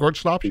Supreme Court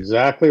stops you.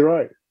 Exactly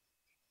right.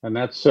 And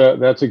that's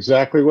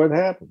exactly what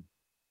happened.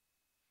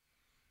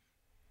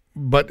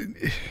 But,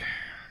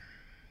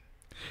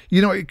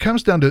 it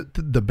comes down to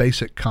the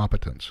basic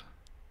competence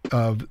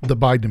of the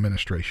Biden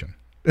administration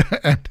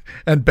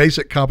and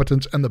basic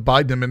competence and the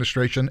Biden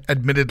administration,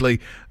 admittedly,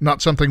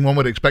 not something one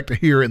would expect to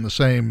hear in the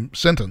same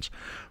sentence.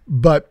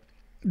 But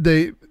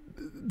they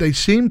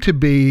seem to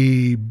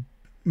be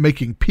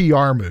making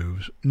PR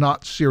moves,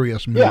 not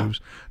serious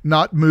moves,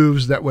 not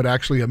moves that would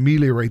actually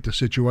ameliorate the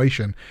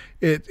situation.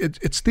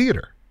 It's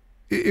theater.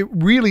 It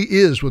really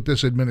is with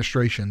this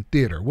administration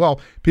theater. Well,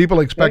 people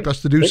expect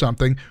us to do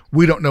something.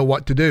 We don't know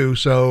what to do,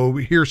 so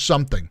here's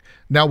something.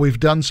 Now we've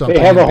done something.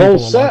 They have a whole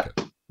set.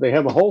 They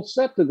have a whole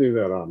set to do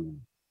that on.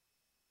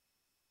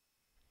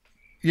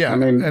 Yeah,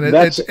 and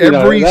it's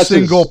every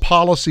single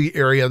policy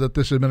area that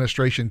this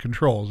administration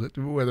controls,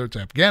 whether it's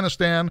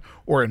Afghanistan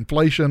or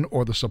inflation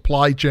or the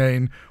supply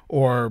chain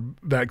or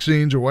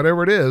vaccines or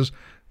whatever it is.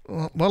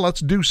 Well,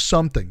 let's do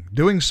something.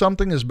 Doing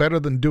something is better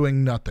than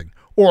doing nothing,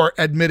 or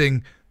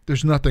admitting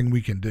there's nothing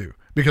we can do,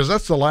 because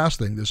that's the last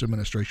thing this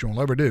administration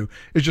will ever do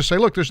is just say,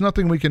 look, there's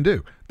nothing we can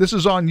do. This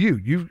is on you.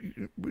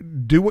 You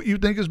do what you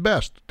think is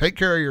best. Take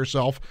care of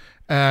yourself.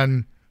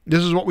 And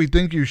this is what we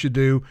think you should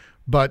do.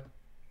 But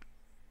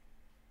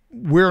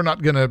we're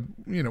not going to,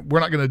 we're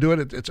not going to do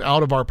it. It's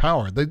out of our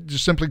power. They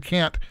just simply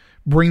can't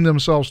bring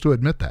themselves to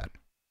admit that.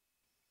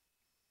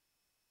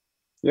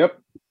 Yep.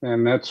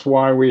 And that's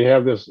why we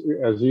have this,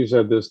 as you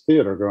said, this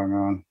theater going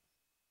on.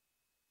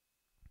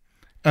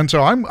 And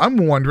so I'm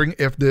wondering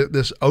if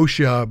this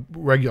OSHA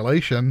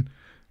regulation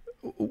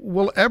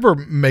will ever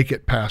make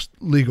it past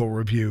legal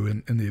review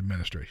in the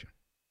administration.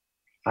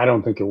 I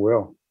don't think it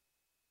will.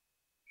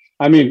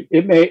 I mean,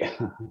 it may.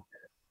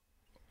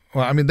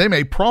 Well, I mean, they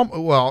may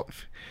well,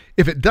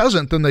 if it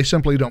doesn't, then they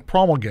simply don't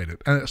promulgate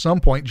it. And at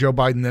some point, Joe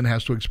Biden then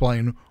has to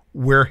explain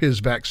where his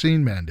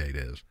vaccine mandate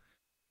is.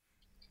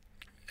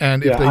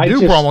 And if they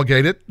do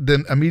promulgate it,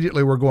 then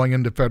immediately we're going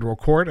into federal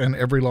court, and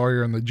every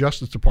lawyer in the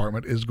Justice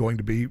Department is going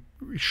to be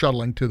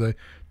shuttling to the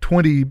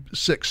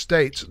 26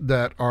 states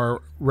that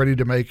are ready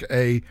to make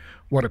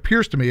what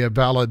appears to me a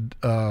valid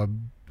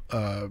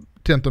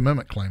 10th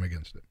Amendment claim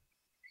against it.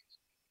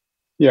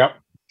 Yeah.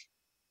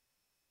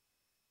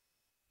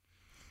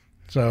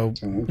 So,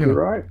 you're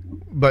right.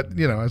 But,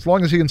 as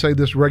long as he can say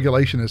this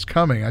regulation is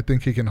coming, I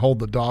think he can hold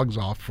the dogs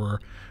off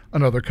for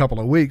another couple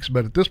of weeks.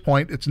 But at this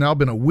point, it's now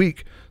been a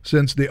week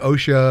since the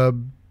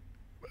OSHA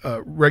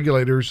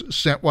regulators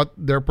sent what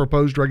their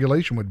proposed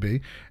regulation would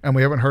be, and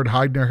we haven't heard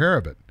hide nor hair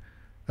of it.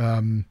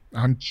 I'm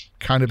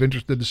kind of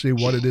interested to see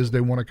what it is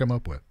they want to come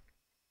up with.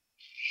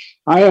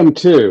 I am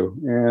too.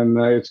 And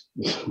it's,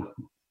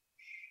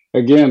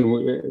 again,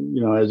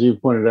 as you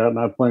pointed out and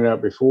I pointed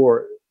out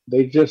before,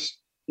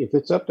 if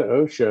it's up to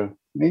OSHA,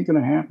 it ain't going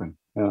to happen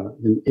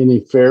in any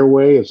fair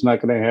way. It's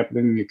not going to happen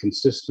in any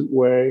consistent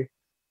way.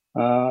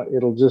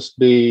 It'll just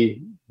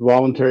be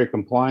voluntary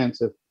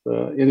compliance, if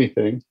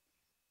anything.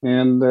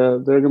 And there are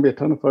going to be a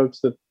ton of folks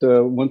that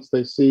once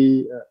they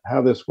see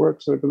how this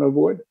works, they're going to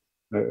avoid it,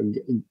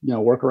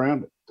 work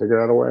around it,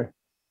 figure out a way.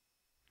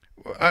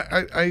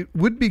 I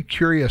would be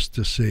curious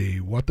to see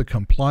what the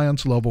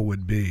compliance level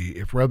would be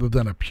if, rather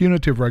than a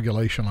punitive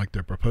regulation like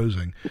they're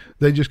proposing,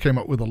 they just came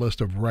up with a list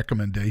of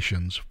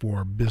recommendations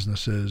for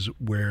businesses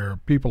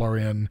where people are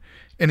in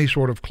any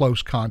sort of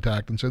close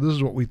contact and say, this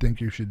is what we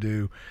think you should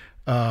do.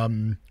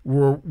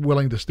 We're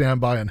willing to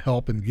stand by and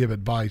help and give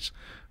advice,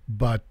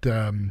 but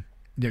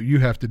you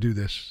have to do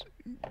this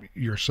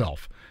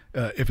yourself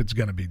if it's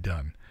going to be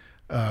done.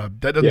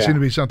 That doesn't seem to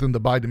be something the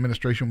Biden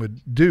administration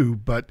would do,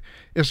 but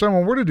if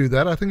someone were to do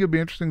that, I think it'd be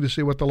interesting to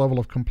see what the level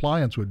of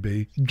compliance would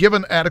be.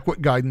 Given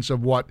adequate guidance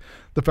of what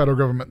the federal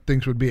government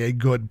thinks would be a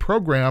good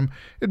program,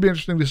 it'd be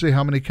interesting to see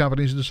how many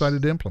companies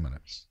decided to implement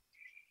it.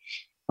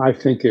 I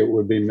think it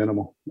would be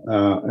minimal,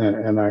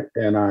 and I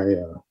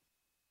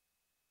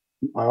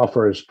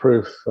offer as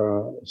proof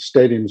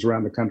stadiums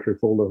around the country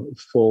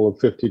full of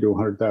 50 to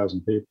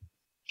 100,000 people.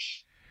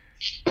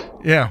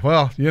 Yeah,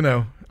 well,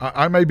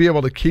 I may be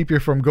able to keep you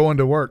from going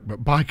to work,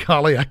 but by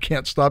golly, I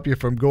can't stop you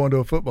from going to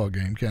a football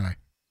game, can I?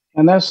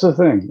 And that's the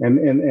thing.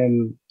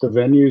 And the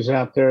venues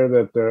out there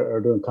that are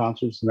doing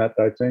concerts and that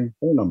type of thing,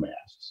 there are no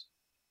masks.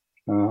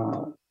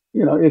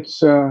 It's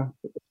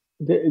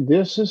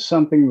this is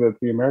something that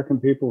the American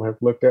people have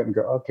looked at and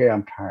go, okay,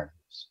 I'm tired of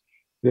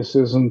this.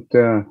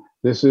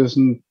 This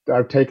isn't.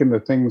 I've taken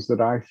the things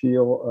that I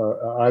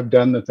feel. I've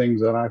done the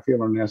things that I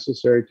feel are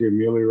necessary to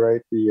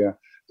ameliorate the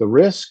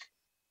risk.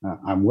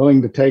 I'm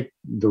willing to take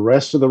the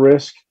rest of the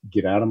risk.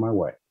 Get out of my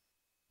way.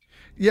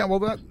 Yeah, well,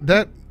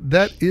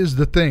 that is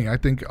the thing. I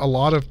think a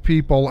lot of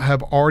people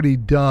have already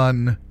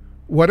done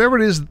whatever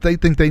it is that they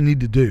think they need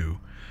to do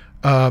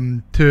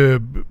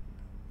to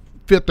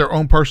fit their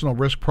own personal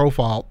risk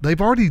profile.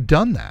 They've already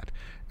done that,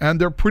 and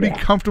they're pretty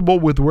comfortable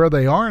with where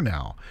they are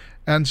now.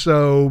 And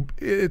so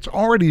it's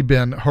already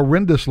been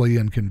horrendously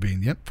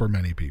inconvenient for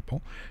many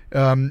people.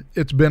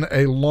 It's been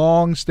a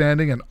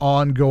long-standing and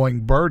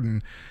ongoing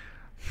burden.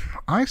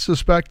 I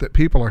suspect that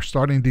people are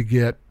starting to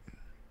get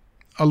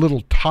a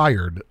little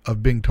tired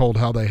of being told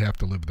how they have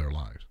to live their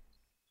lives.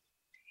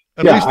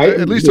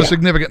 At least a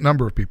significant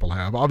number of people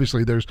have.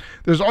 Obviously, there's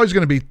always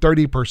going to be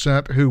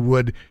 30% who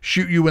would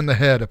shoot you in the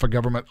head if a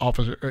government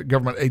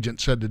agent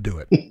said to do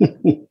it.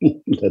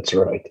 That's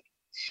right.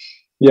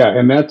 Yeah,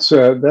 and that's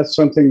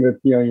something that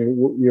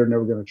you're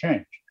never going to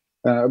change.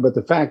 But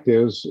the fact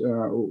is,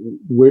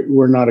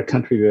 we're not a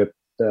country that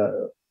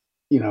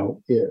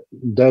it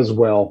does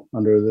well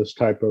under this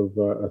type of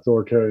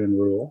authoritarian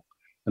rule,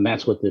 and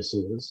that's what this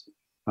is.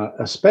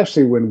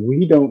 Especially when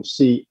we don't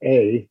see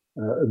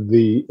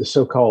the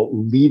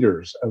so-called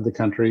leaders of the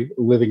country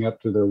living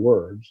up to their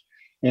words,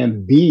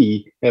 and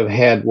B, have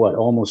had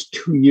almost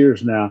 2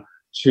 years now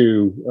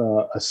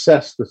to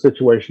assess the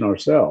situation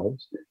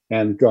ourselves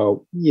and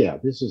go, yeah,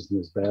 this isn't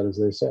as bad as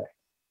they say.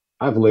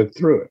 I've lived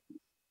through it.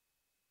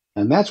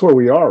 And that's where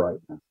we are right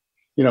now.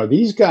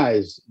 These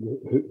guys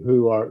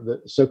who are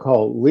the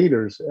so-called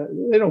leaders,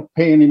 they don't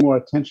pay any more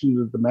attention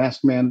to the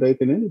mask mandate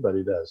than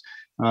anybody does.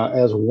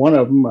 As one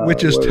of them,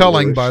 which is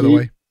telling, by the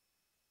way.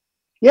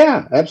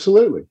 Yeah,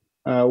 absolutely.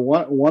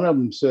 One of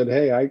them said,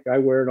 "Hey, I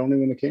wear it only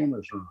when the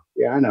cameras are on."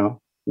 Yeah, I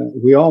know.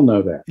 We all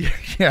know that.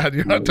 Yeah,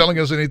 you're not telling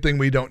us anything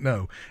we don't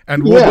know.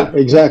 And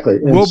exactly.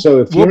 And we'll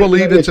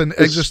believe it's an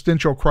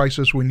existential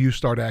crisis when you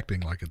start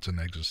acting like it's an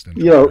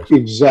existential crisis.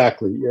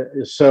 Exactly.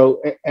 So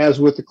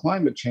as with the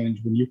climate change,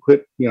 when you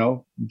quit,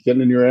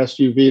 getting in your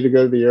SUV to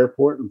go to the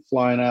airport and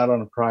flying out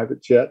on a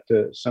private jet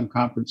to some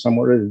conference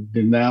somewhere to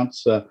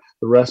denounce the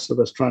rest of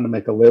us trying to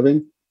make a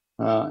living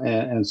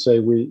and say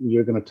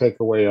you're going to take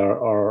away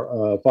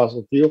our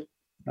fossil fuel,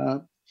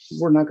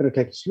 we're not going to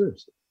take it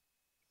seriously.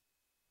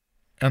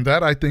 And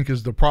that, I think,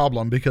 is the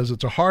problem, because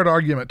it's a hard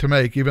argument to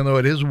make, even though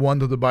it is one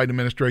that the Biden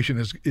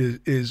administration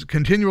is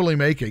continually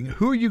making.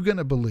 Who are you going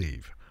to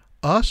believe,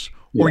 us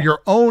or your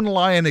own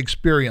lying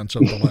experience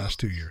of the last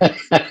 2 years?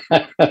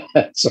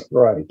 That's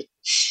right.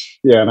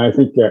 Yeah, and I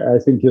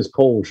think his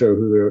polls show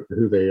who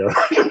they are.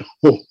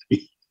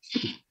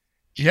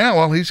 Yeah,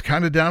 well, he's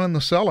kind of down in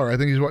the cellar. I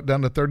think he's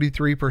down to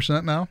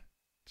 33% now.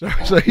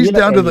 So he's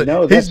down to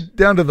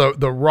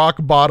the rock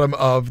bottom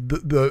of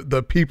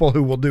the people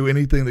who will do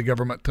anything the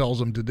government tells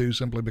them to do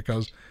simply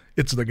because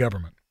it's the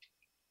government.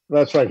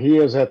 That's right. He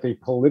is at the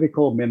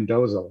political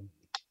Mendoza.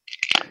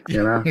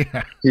 Yeah.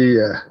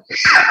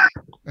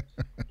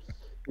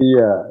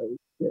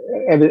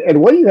 And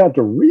what you have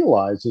to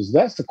realize is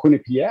that's the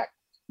Quinnipiac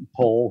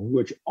poll,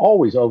 which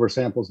always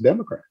oversamples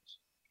Democrats.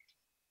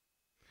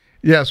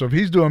 Yeah, so if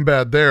he's doing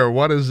bad there,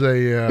 what does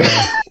a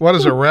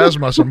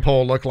Rasmussen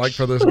poll look like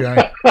for this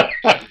guy?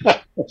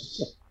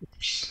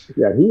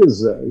 Yeah, he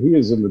is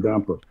in the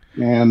dumper.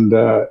 And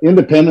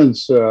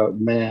independents,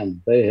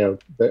 man, they're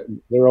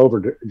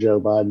over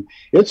Joe Biden.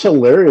 It's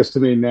hilarious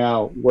to me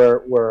now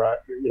where I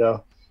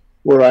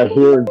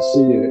hear and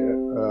see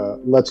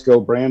 "Let's Go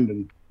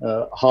Brandon"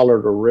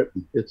 hollered or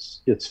written.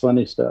 It's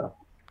funny stuff.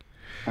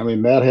 I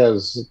mean, that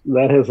has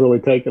really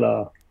taken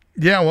off.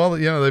 Yeah, well,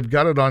 they've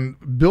got it on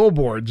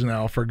billboards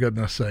now, for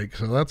goodness sake.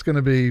 So that's going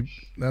to be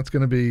one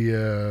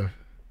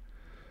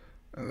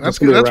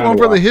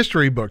for the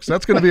history books.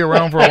 That's going to be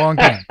around for a long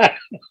time.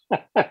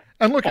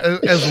 And look,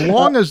 as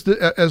long as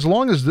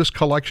this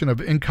collection of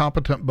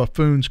incompetent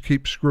buffoons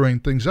keeps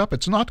screwing things up,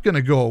 it's not going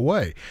to go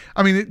away.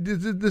 I mean,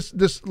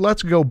 this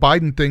 "Let's Go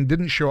Biden" thing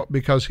didn't show up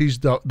because he's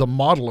the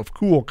model of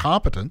cool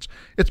competence.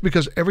 It's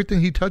because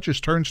everything he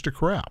touches turns to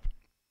crap.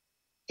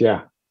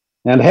 Yeah,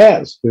 and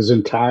has his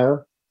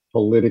entire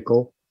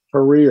political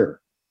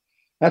career.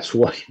 That's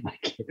why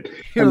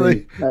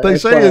they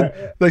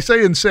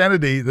say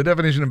insanity. The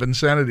definition of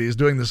insanity is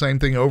doing the same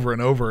thing over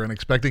and over and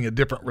expecting a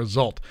different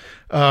result.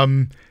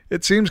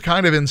 It seems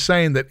kind of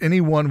insane that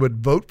anyone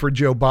would vote for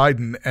Joe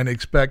Biden and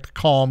expect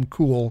calm,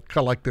 cool,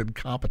 collected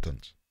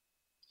competence.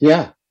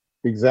 Yeah,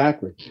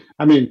 exactly.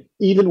 I mean,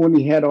 even when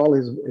he had all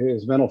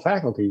his mental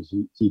faculties,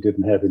 he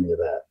didn't have any of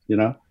that.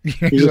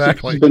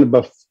 Exactly.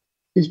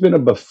 He's been a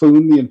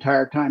buffoon the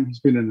entire time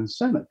he's been in the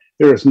Senate.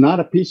 There is not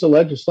a piece of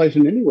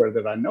legislation anywhere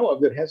that I know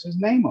of that has his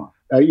name on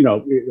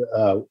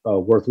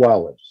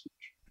worthwhile legislation.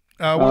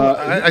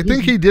 I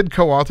think he did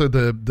co-author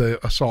the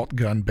assault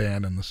gun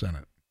ban in the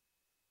Senate.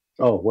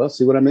 Oh, well,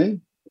 see what I mean?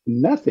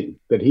 Nothing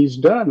that he's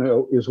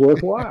done is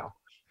worthwhile.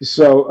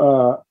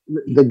 So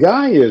the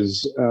guy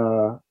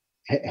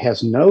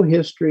has no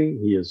history.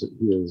 He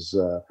is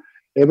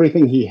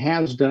everything he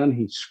has done,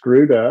 he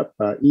screwed up.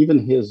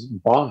 Even his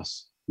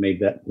boss made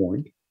that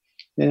point.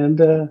 And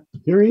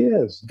here he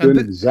is doing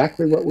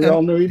exactly what we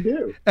all knew he'd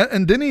do.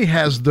 And then he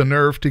has the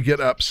nerve to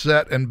get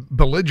upset and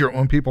belligerent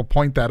when people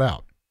point that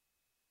out.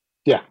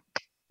 Yeah.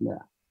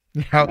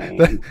 How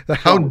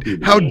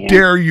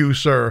dare you,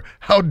 sir?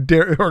 How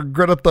dare, or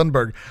Greta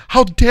Thunberg?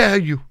 How dare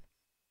you?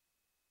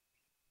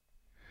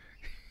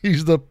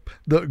 He's the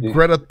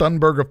Greta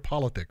Thunberg of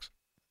politics.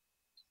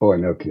 Boy,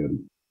 no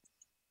kidding.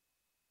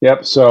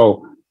 Yep.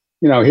 So,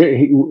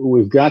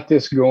 we've got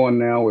this going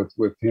now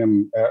with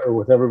him, or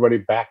with everybody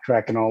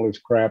backtracking all this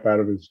crap out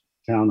of his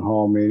town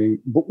hall meeting,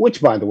 which,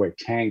 by the way,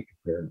 tanked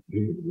apparently.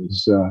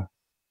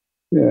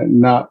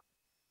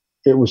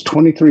 It was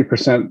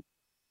 23%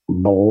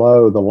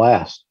 below the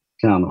last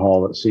town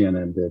hall that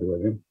CNN did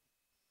with him,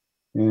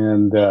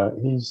 and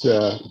he's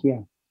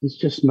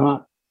just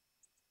not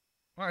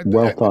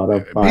well thought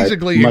of by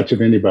much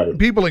of anybody.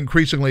 People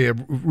increasingly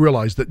have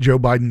realized that Joe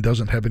Biden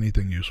doesn't have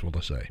anything useful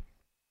to say.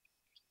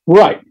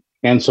 Right.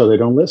 And so they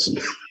don't listen,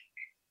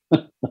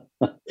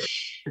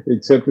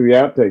 except for the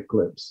outtake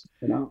clips,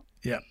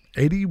 Yeah,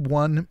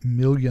 81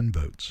 million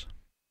votes.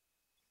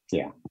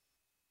 Yeah.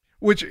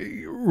 Which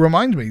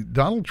reminds me,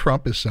 Donald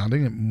Trump is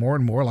sounding more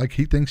and more like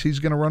he thinks he's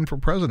going to run for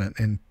president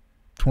in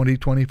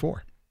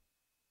 2024.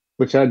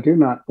 Which I do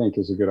not think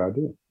is a good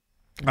idea.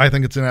 I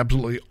think it's an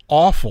absolutely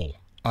awful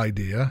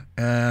idea.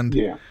 And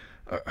yeah.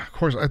 Of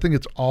course, I think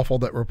it's awful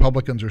that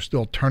Republicans are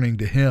still turning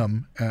to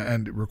him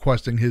and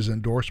requesting his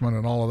endorsement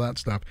and all of that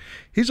stuff.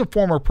 He's a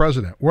former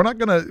president. We're not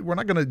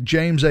gonna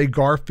James A.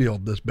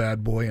 Garfield this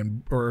bad boy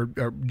or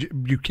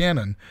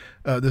Buchanan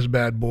this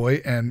bad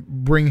boy and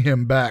bring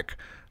him back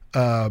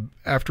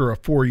after a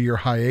 4-year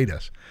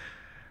hiatus.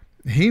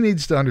 He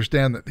needs to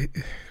understand that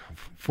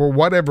for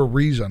whatever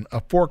reason,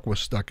 a fork was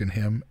stuck in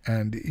him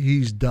and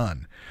he's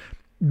done.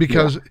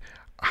 Because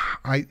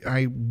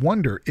I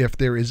wonder if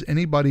there is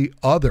anybody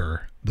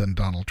other than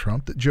Donald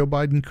Trump that Joe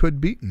Biden could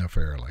beat in a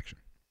fair election.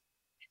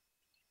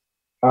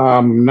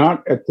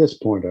 Not at this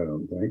point, I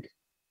don't think.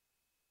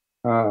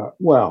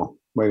 Well,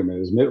 wait a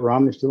minute. Is Mitt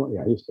Romney still?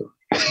 Yeah, he's still.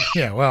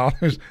 Yeah, well,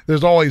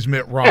 there's always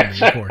Mitt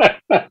Romney, of course.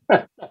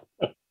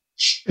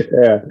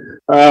 Yeah.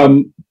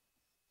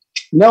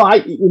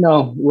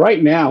 No,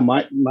 right now,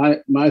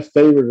 my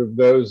favorite of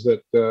those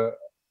that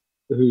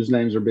whose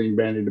names are being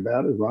bandied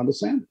about is Ron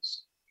DeSantis.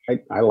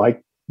 I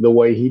like the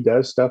way he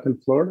does stuff in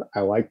Florida.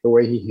 I like the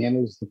way he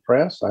handles the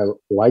press. I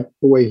like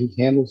the way he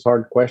handles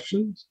hard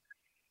questions.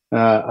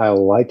 I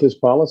like his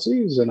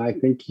policies, and I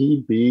think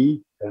he'd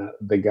be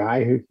the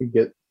guy who could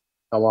get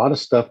a lot of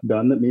stuff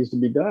done that needs to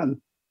be done,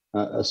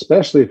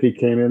 especially if he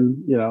came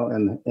in,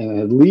 and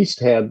at least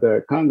had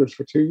the Congress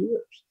for 2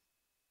 years.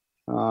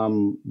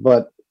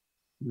 But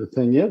the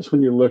thing is,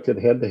 when you look at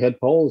head-to-head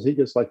polls, he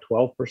gets like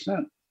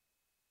 12%.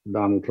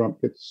 Donald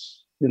Trump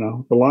gets,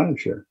 the lion's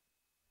share.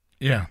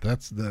 Yeah,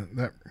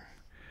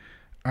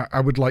 I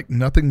would like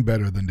nothing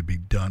better than to be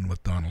done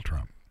with Donald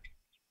Trump.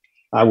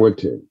 I would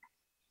too.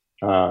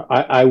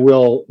 I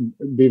will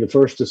be the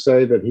first to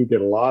say that he did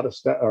a lot of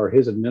stuff, or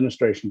his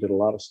administration did a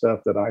lot of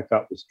stuff that I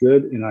thought was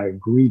good and I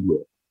agreed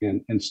with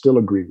and still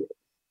agree with.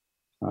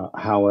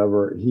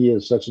 However, he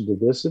is such a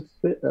divisive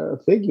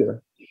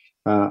figure.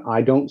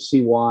 I don't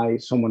see why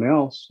someone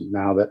else,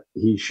 now that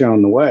he's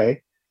shown the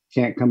way,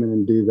 can't come in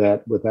and do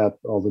that without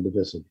all the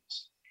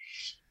divisiveness.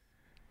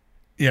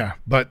 Yeah,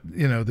 but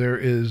there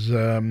is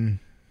there's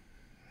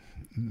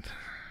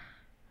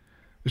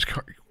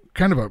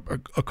kind of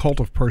a cult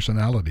of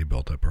personality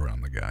built up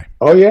around the guy.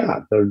 Oh yeah,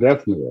 there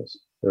definitely is.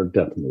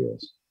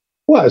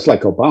 Well, it's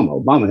like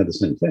Obama. Obama had the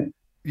same thing.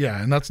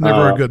 Yeah, and that's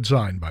never a good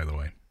sign, by the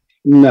way.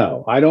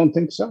 No, I don't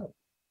think so.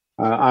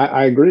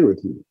 I agree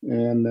with you,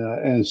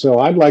 and so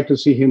I'd like to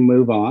see him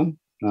move on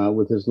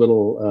with his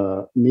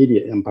little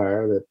media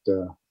empire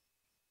that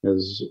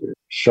has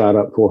shot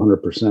up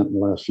 400% in the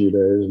last few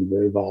days and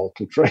very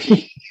volatile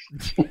trade,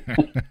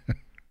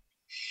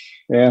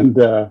 and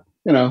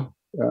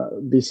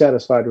be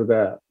satisfied with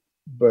that.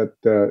 But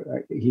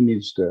he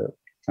needs to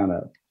kind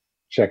of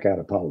check out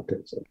of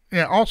politics.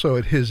 Yeah. Also,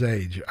 at his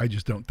age, I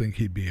just don't think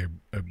he'd be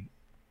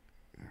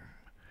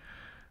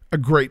a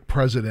great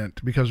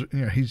president, because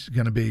he's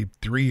going to be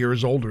 3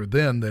 years older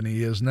then than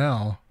he is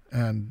now,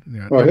 and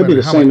well, he'll be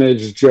the same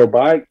age as Joe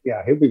Biden.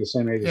 Yeah, he'll be the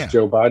same age as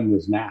Joe Biden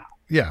is now.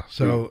 Yeah.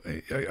 So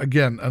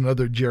again,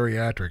 another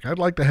geriatric. I'd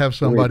like to have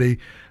somebody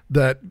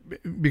that,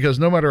 because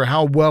no matter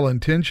how well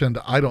intentioned,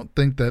 I don't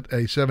think that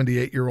a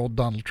 78-year-old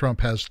Donald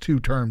Trump has 2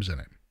 terms in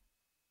it.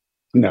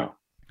 No.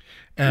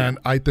 And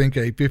I think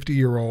a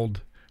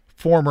 50-year-old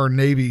former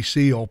Navy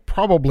SEAL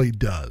probably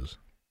does.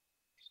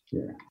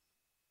 Yeah.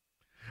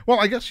 Well,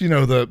 I guess, we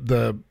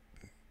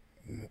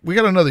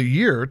got another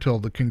year till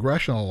the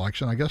congressional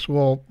election. I guess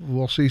we'll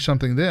see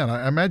something then.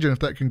 I imagine if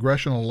that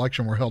congressional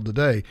election were held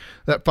today,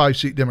 that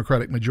 5-seat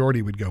Democratic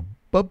majority would go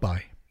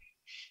bye-bye.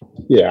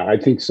 Yeah, I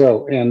think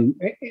so. And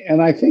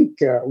I think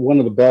one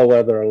of the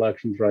bellwether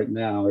elections right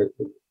now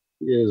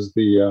is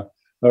the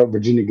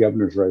Virginia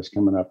governor's race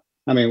coming up.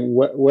 I mean,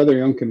 whether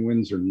Youngkin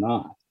wins or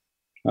not,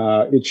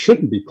 it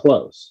shouldn't be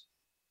close.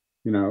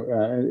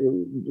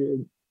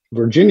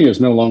 Virginia is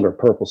no longer a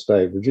purple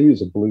state. Virginia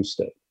is a blue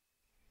state.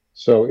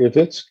 So if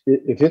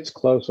it's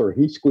close or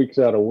he squeaks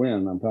out a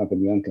win, I'm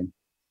talking Youngkin.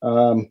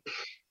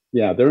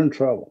 Yeah, they're in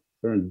trouble.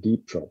 They're in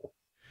deep trouble.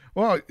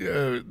 Well,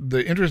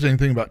 the interesting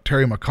thing about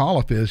Terry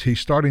McAuliffe is he's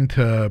starting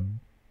to,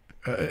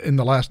 in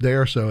the last day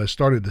or so, has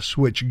started to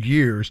switch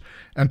gears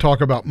and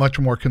talk about much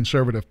more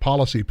conservative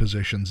policy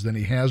positions than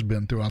he has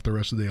been throughout the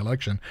rest of the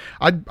election.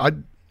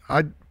 I'd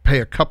pay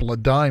a couple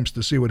of dimes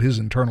to see what his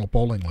internal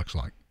polling looks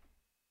like.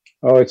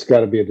 Oh, it's got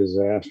to be a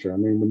disaster. I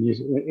mean,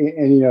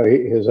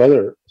 his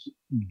other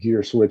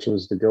gear switch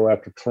was to go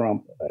after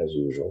Trump as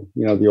usual.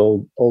 The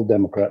old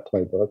Democrat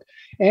playbook,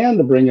 and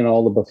to bring in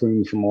all the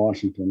buffoons from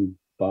Washington,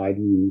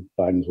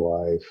 Biden's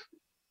wife,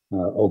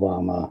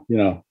 Obama.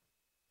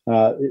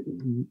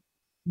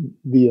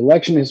 The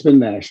election has been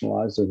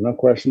nationalized. There's no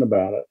question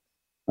about it.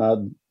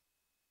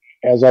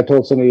 As I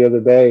told somebody the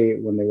other day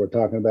when they were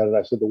talking about it,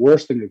 I said the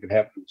worst thing that could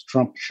happen was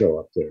Trump to show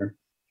up there.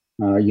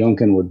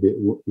 Youngkin would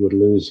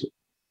lose.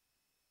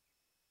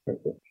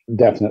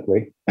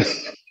 Definitely.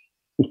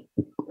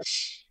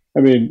 I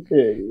mean,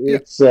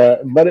 it's I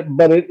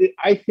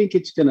think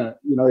it's gonna,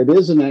 it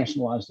is a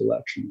nationalized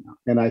election now,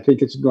 and I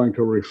think it's going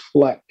to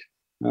reflect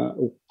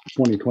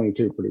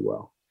 2022 pretty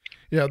well.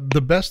 Yeah,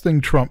 the best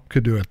thing Trump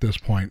could do at this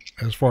point,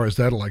 as far as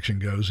that election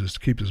goes, is to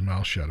keep his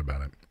mouth shut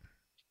about it.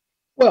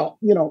 Well,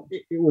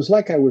 it was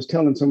like I was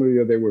telling somebody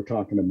the other day, we were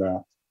talking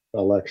about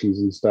elections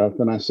and stuff,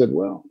 and I said,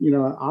 well,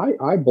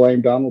 I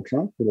blame Donald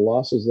Trump for the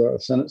losses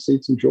of Senate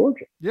seats in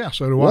Georgia. Yeah,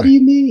 so do I. What do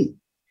you mean?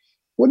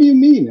 What do you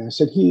mean? I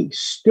said, he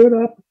stood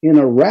up in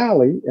a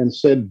rally and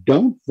said,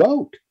 don't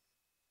vote.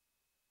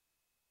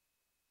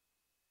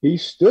 He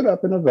stood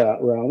up in a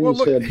rally and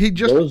said,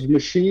 those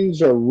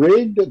machines are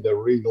rigged.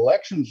 The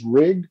election's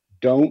rigged.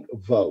 Don't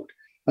vote.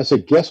 I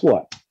said, guess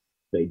what?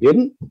 They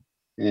didn't.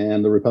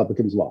 and the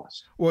Republicans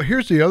lost. Well,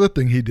 here's the other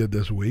thing he did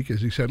this week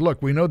is he said,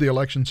 look, we know the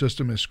election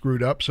system is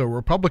screwed up, so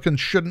Republicans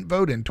shouldn't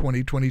vote in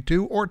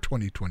 2022 or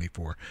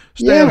 2024.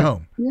 Stay at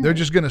home. Yeah. They're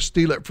just going to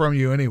steal it from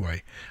you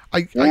anyway.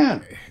 I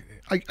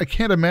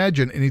can't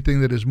imagine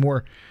anything that is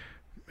more,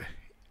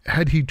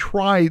 had he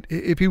tried,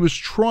 if he was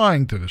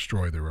trying to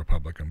destroy the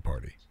Republican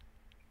Party,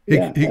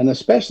 and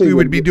especially he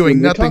would be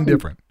doing nothing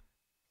different.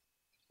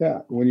 Yeah,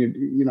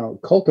 when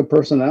cult of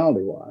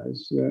personality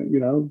wise,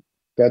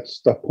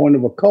 that's the point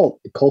of a cult.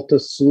 The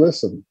cultists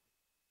listen.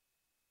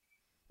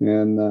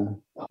 And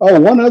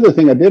one other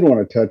thing I did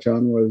want to touch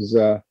on was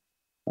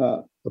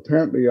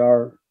apparently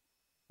our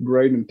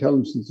great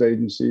intelligence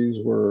agencies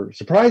were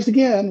surprised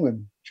again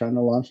when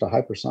China launched a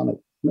hypersonic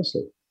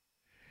missile.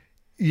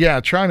 Yeah,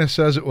 China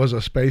says it was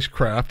a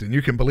spacecraft, and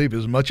you can believe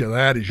as much of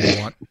that as you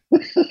want.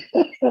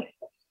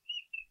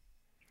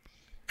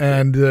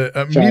 And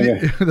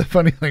the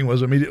funny thing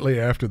was, immediately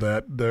after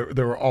that,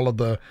 there were all of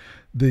the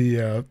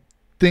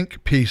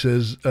think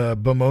pieces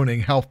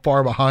bemoaning how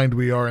far behind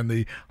we are in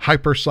the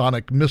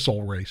hypersonic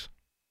missile race.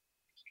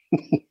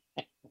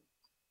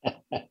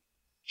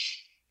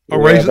 A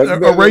race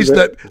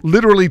that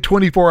literally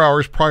 24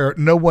 hours prior,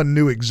 no one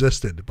knew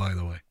existed, by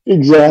the way.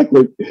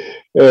 Exactly.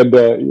 And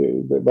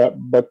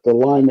but the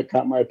line that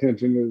caught my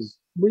attention is,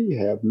 we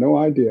have no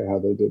idea how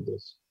they did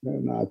this.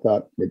 And I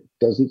thought, it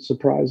doesn't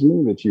surprise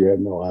me that you have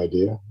no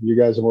idea. You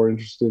guys are more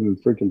interested in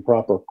freaking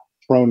proper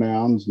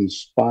pronouns and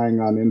spying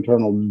on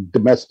internal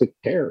domestic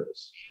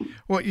terrorists.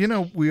 Well,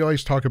 we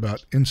always talk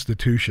about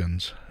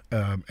institutions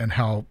and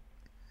how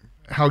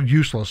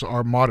useless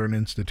our modern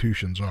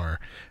institutions are.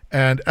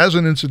 And as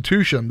an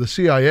institution, the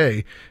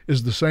CIA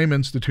is the same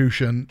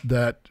institution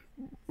that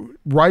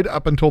right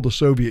up until the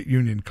Soviet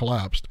Union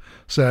collapsed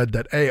said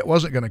that it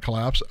wasn't going to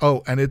collapse.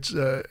 Oh, and its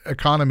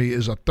economy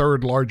is a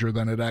third larger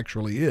than it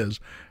actually is.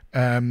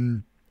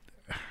 They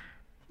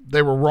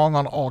were wrong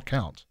on all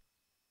counts.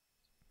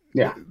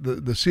 Yeah.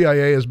 The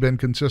CIA has been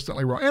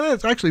consistently wrong. And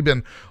it's actually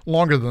been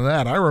longer than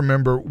that. I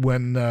remember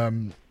when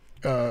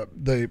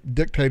the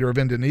dictator of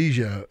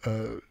Indonesia,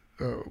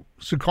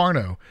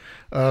 Sukarno,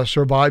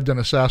 survived an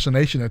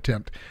assassination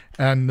attempt.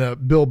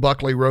 And Bill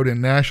Buckley wrote in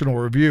National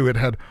Review, it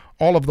had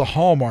all of the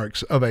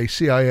hallmarks of a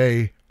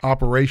CIA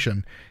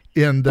operation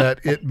in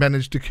that it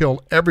managed to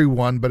kill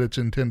everyone but its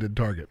intended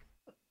target.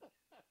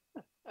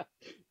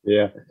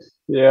 Yeah.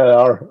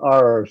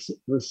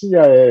 The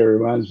CIA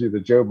reminds me of the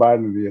Joe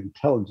Biden of the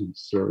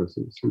intelligence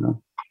services,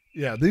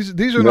 Yeah,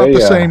 these are not the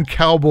same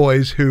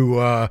cowboys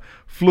who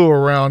flew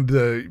around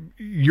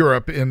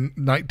Europe in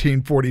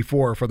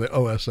 1944 for the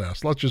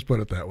OSS. Let's just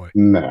put it that way.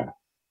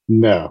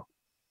 No.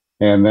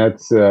 And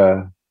that's,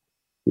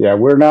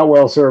 we're not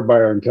well served by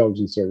our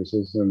intelligence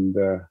services. And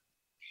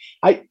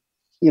who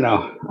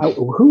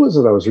was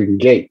it I was reading?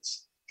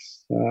 Gates,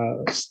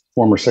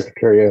 former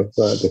Secretary of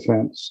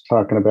Defense,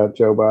 talking about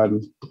Joe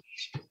Biden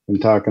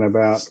and talking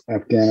about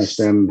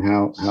Afghanistan and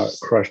how it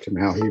crushed him,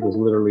 how he was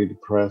literally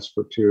depressed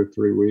for 2 or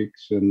 3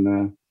 weeks.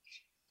 And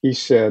he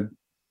said,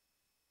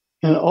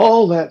 and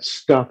all that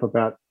stuff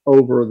about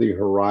over the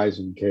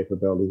horizon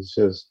capabilities,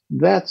 he says,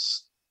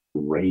 that's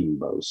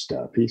rainbow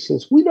stuff. He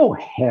says, we don't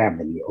have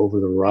any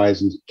over the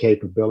horizon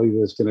capability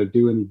that's going to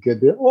do any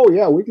good there. Oh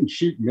yeah, we can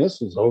shoot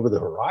missiles over the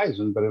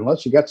horizon, but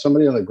unless you got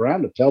somebody on the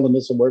ground to tell the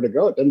missile where to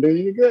go, it doesn't do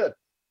any good.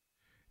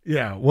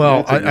 Yeah,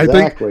 well, I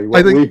think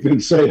we've been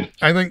saying.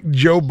 I think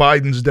Joe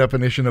Biden's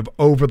definition of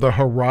over the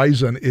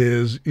horizon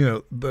is,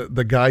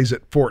 the guys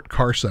at Fort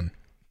Carson.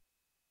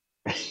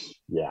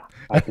 Yeah,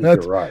 I think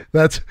you're right.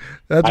 That's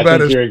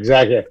about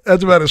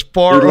as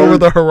far over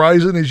the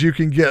horizon as you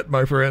can get,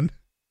 my friend.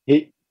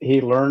 He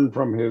learned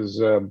from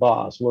his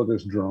boss. Well,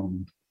 this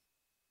drone.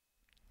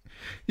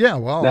 Yeah,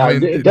 well, now,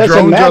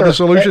 drones are the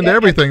solution to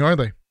everything, aren't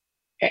they?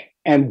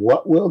 And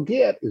what we'll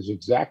get is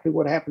exactly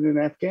what happened in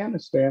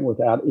Afghanistan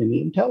without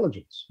any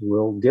intelligence.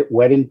 We'll get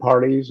wedding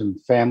parties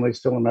and families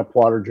filling up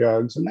water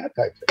jugs and that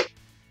type of thing.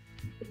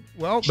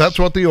 Well, that's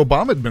what the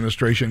Obama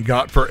administration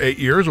got for 8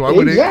 years. Why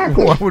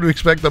would we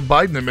expect the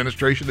Biden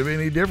administration to be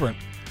any different?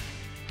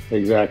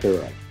 Exactly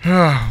right.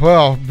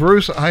 Well,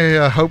 Bruce,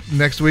 I hope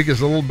next week is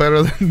a little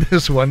better than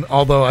this one,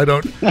 although I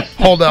don't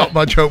hold out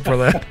much hope for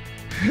that.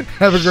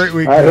 Have a great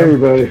week. All right,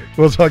 everybody.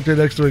 We'll talk to you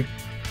next week.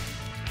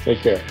 Take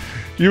care.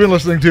 You've been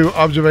listening to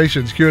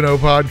Observations Q&O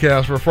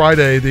podcast for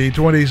Friday, the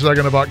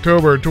 22nd of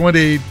October,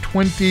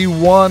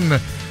 2021.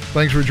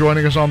 Thanks for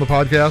joining us on the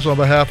podcast. On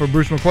behalf of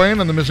Bruce McLean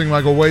and the missing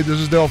Michael Wade, this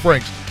is Dale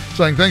Franks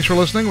saying thanks for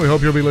listening. We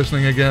hope you'll be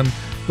listening again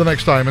the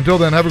next time. Until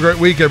then, have a great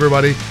week,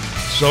 everybody.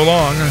 So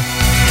long.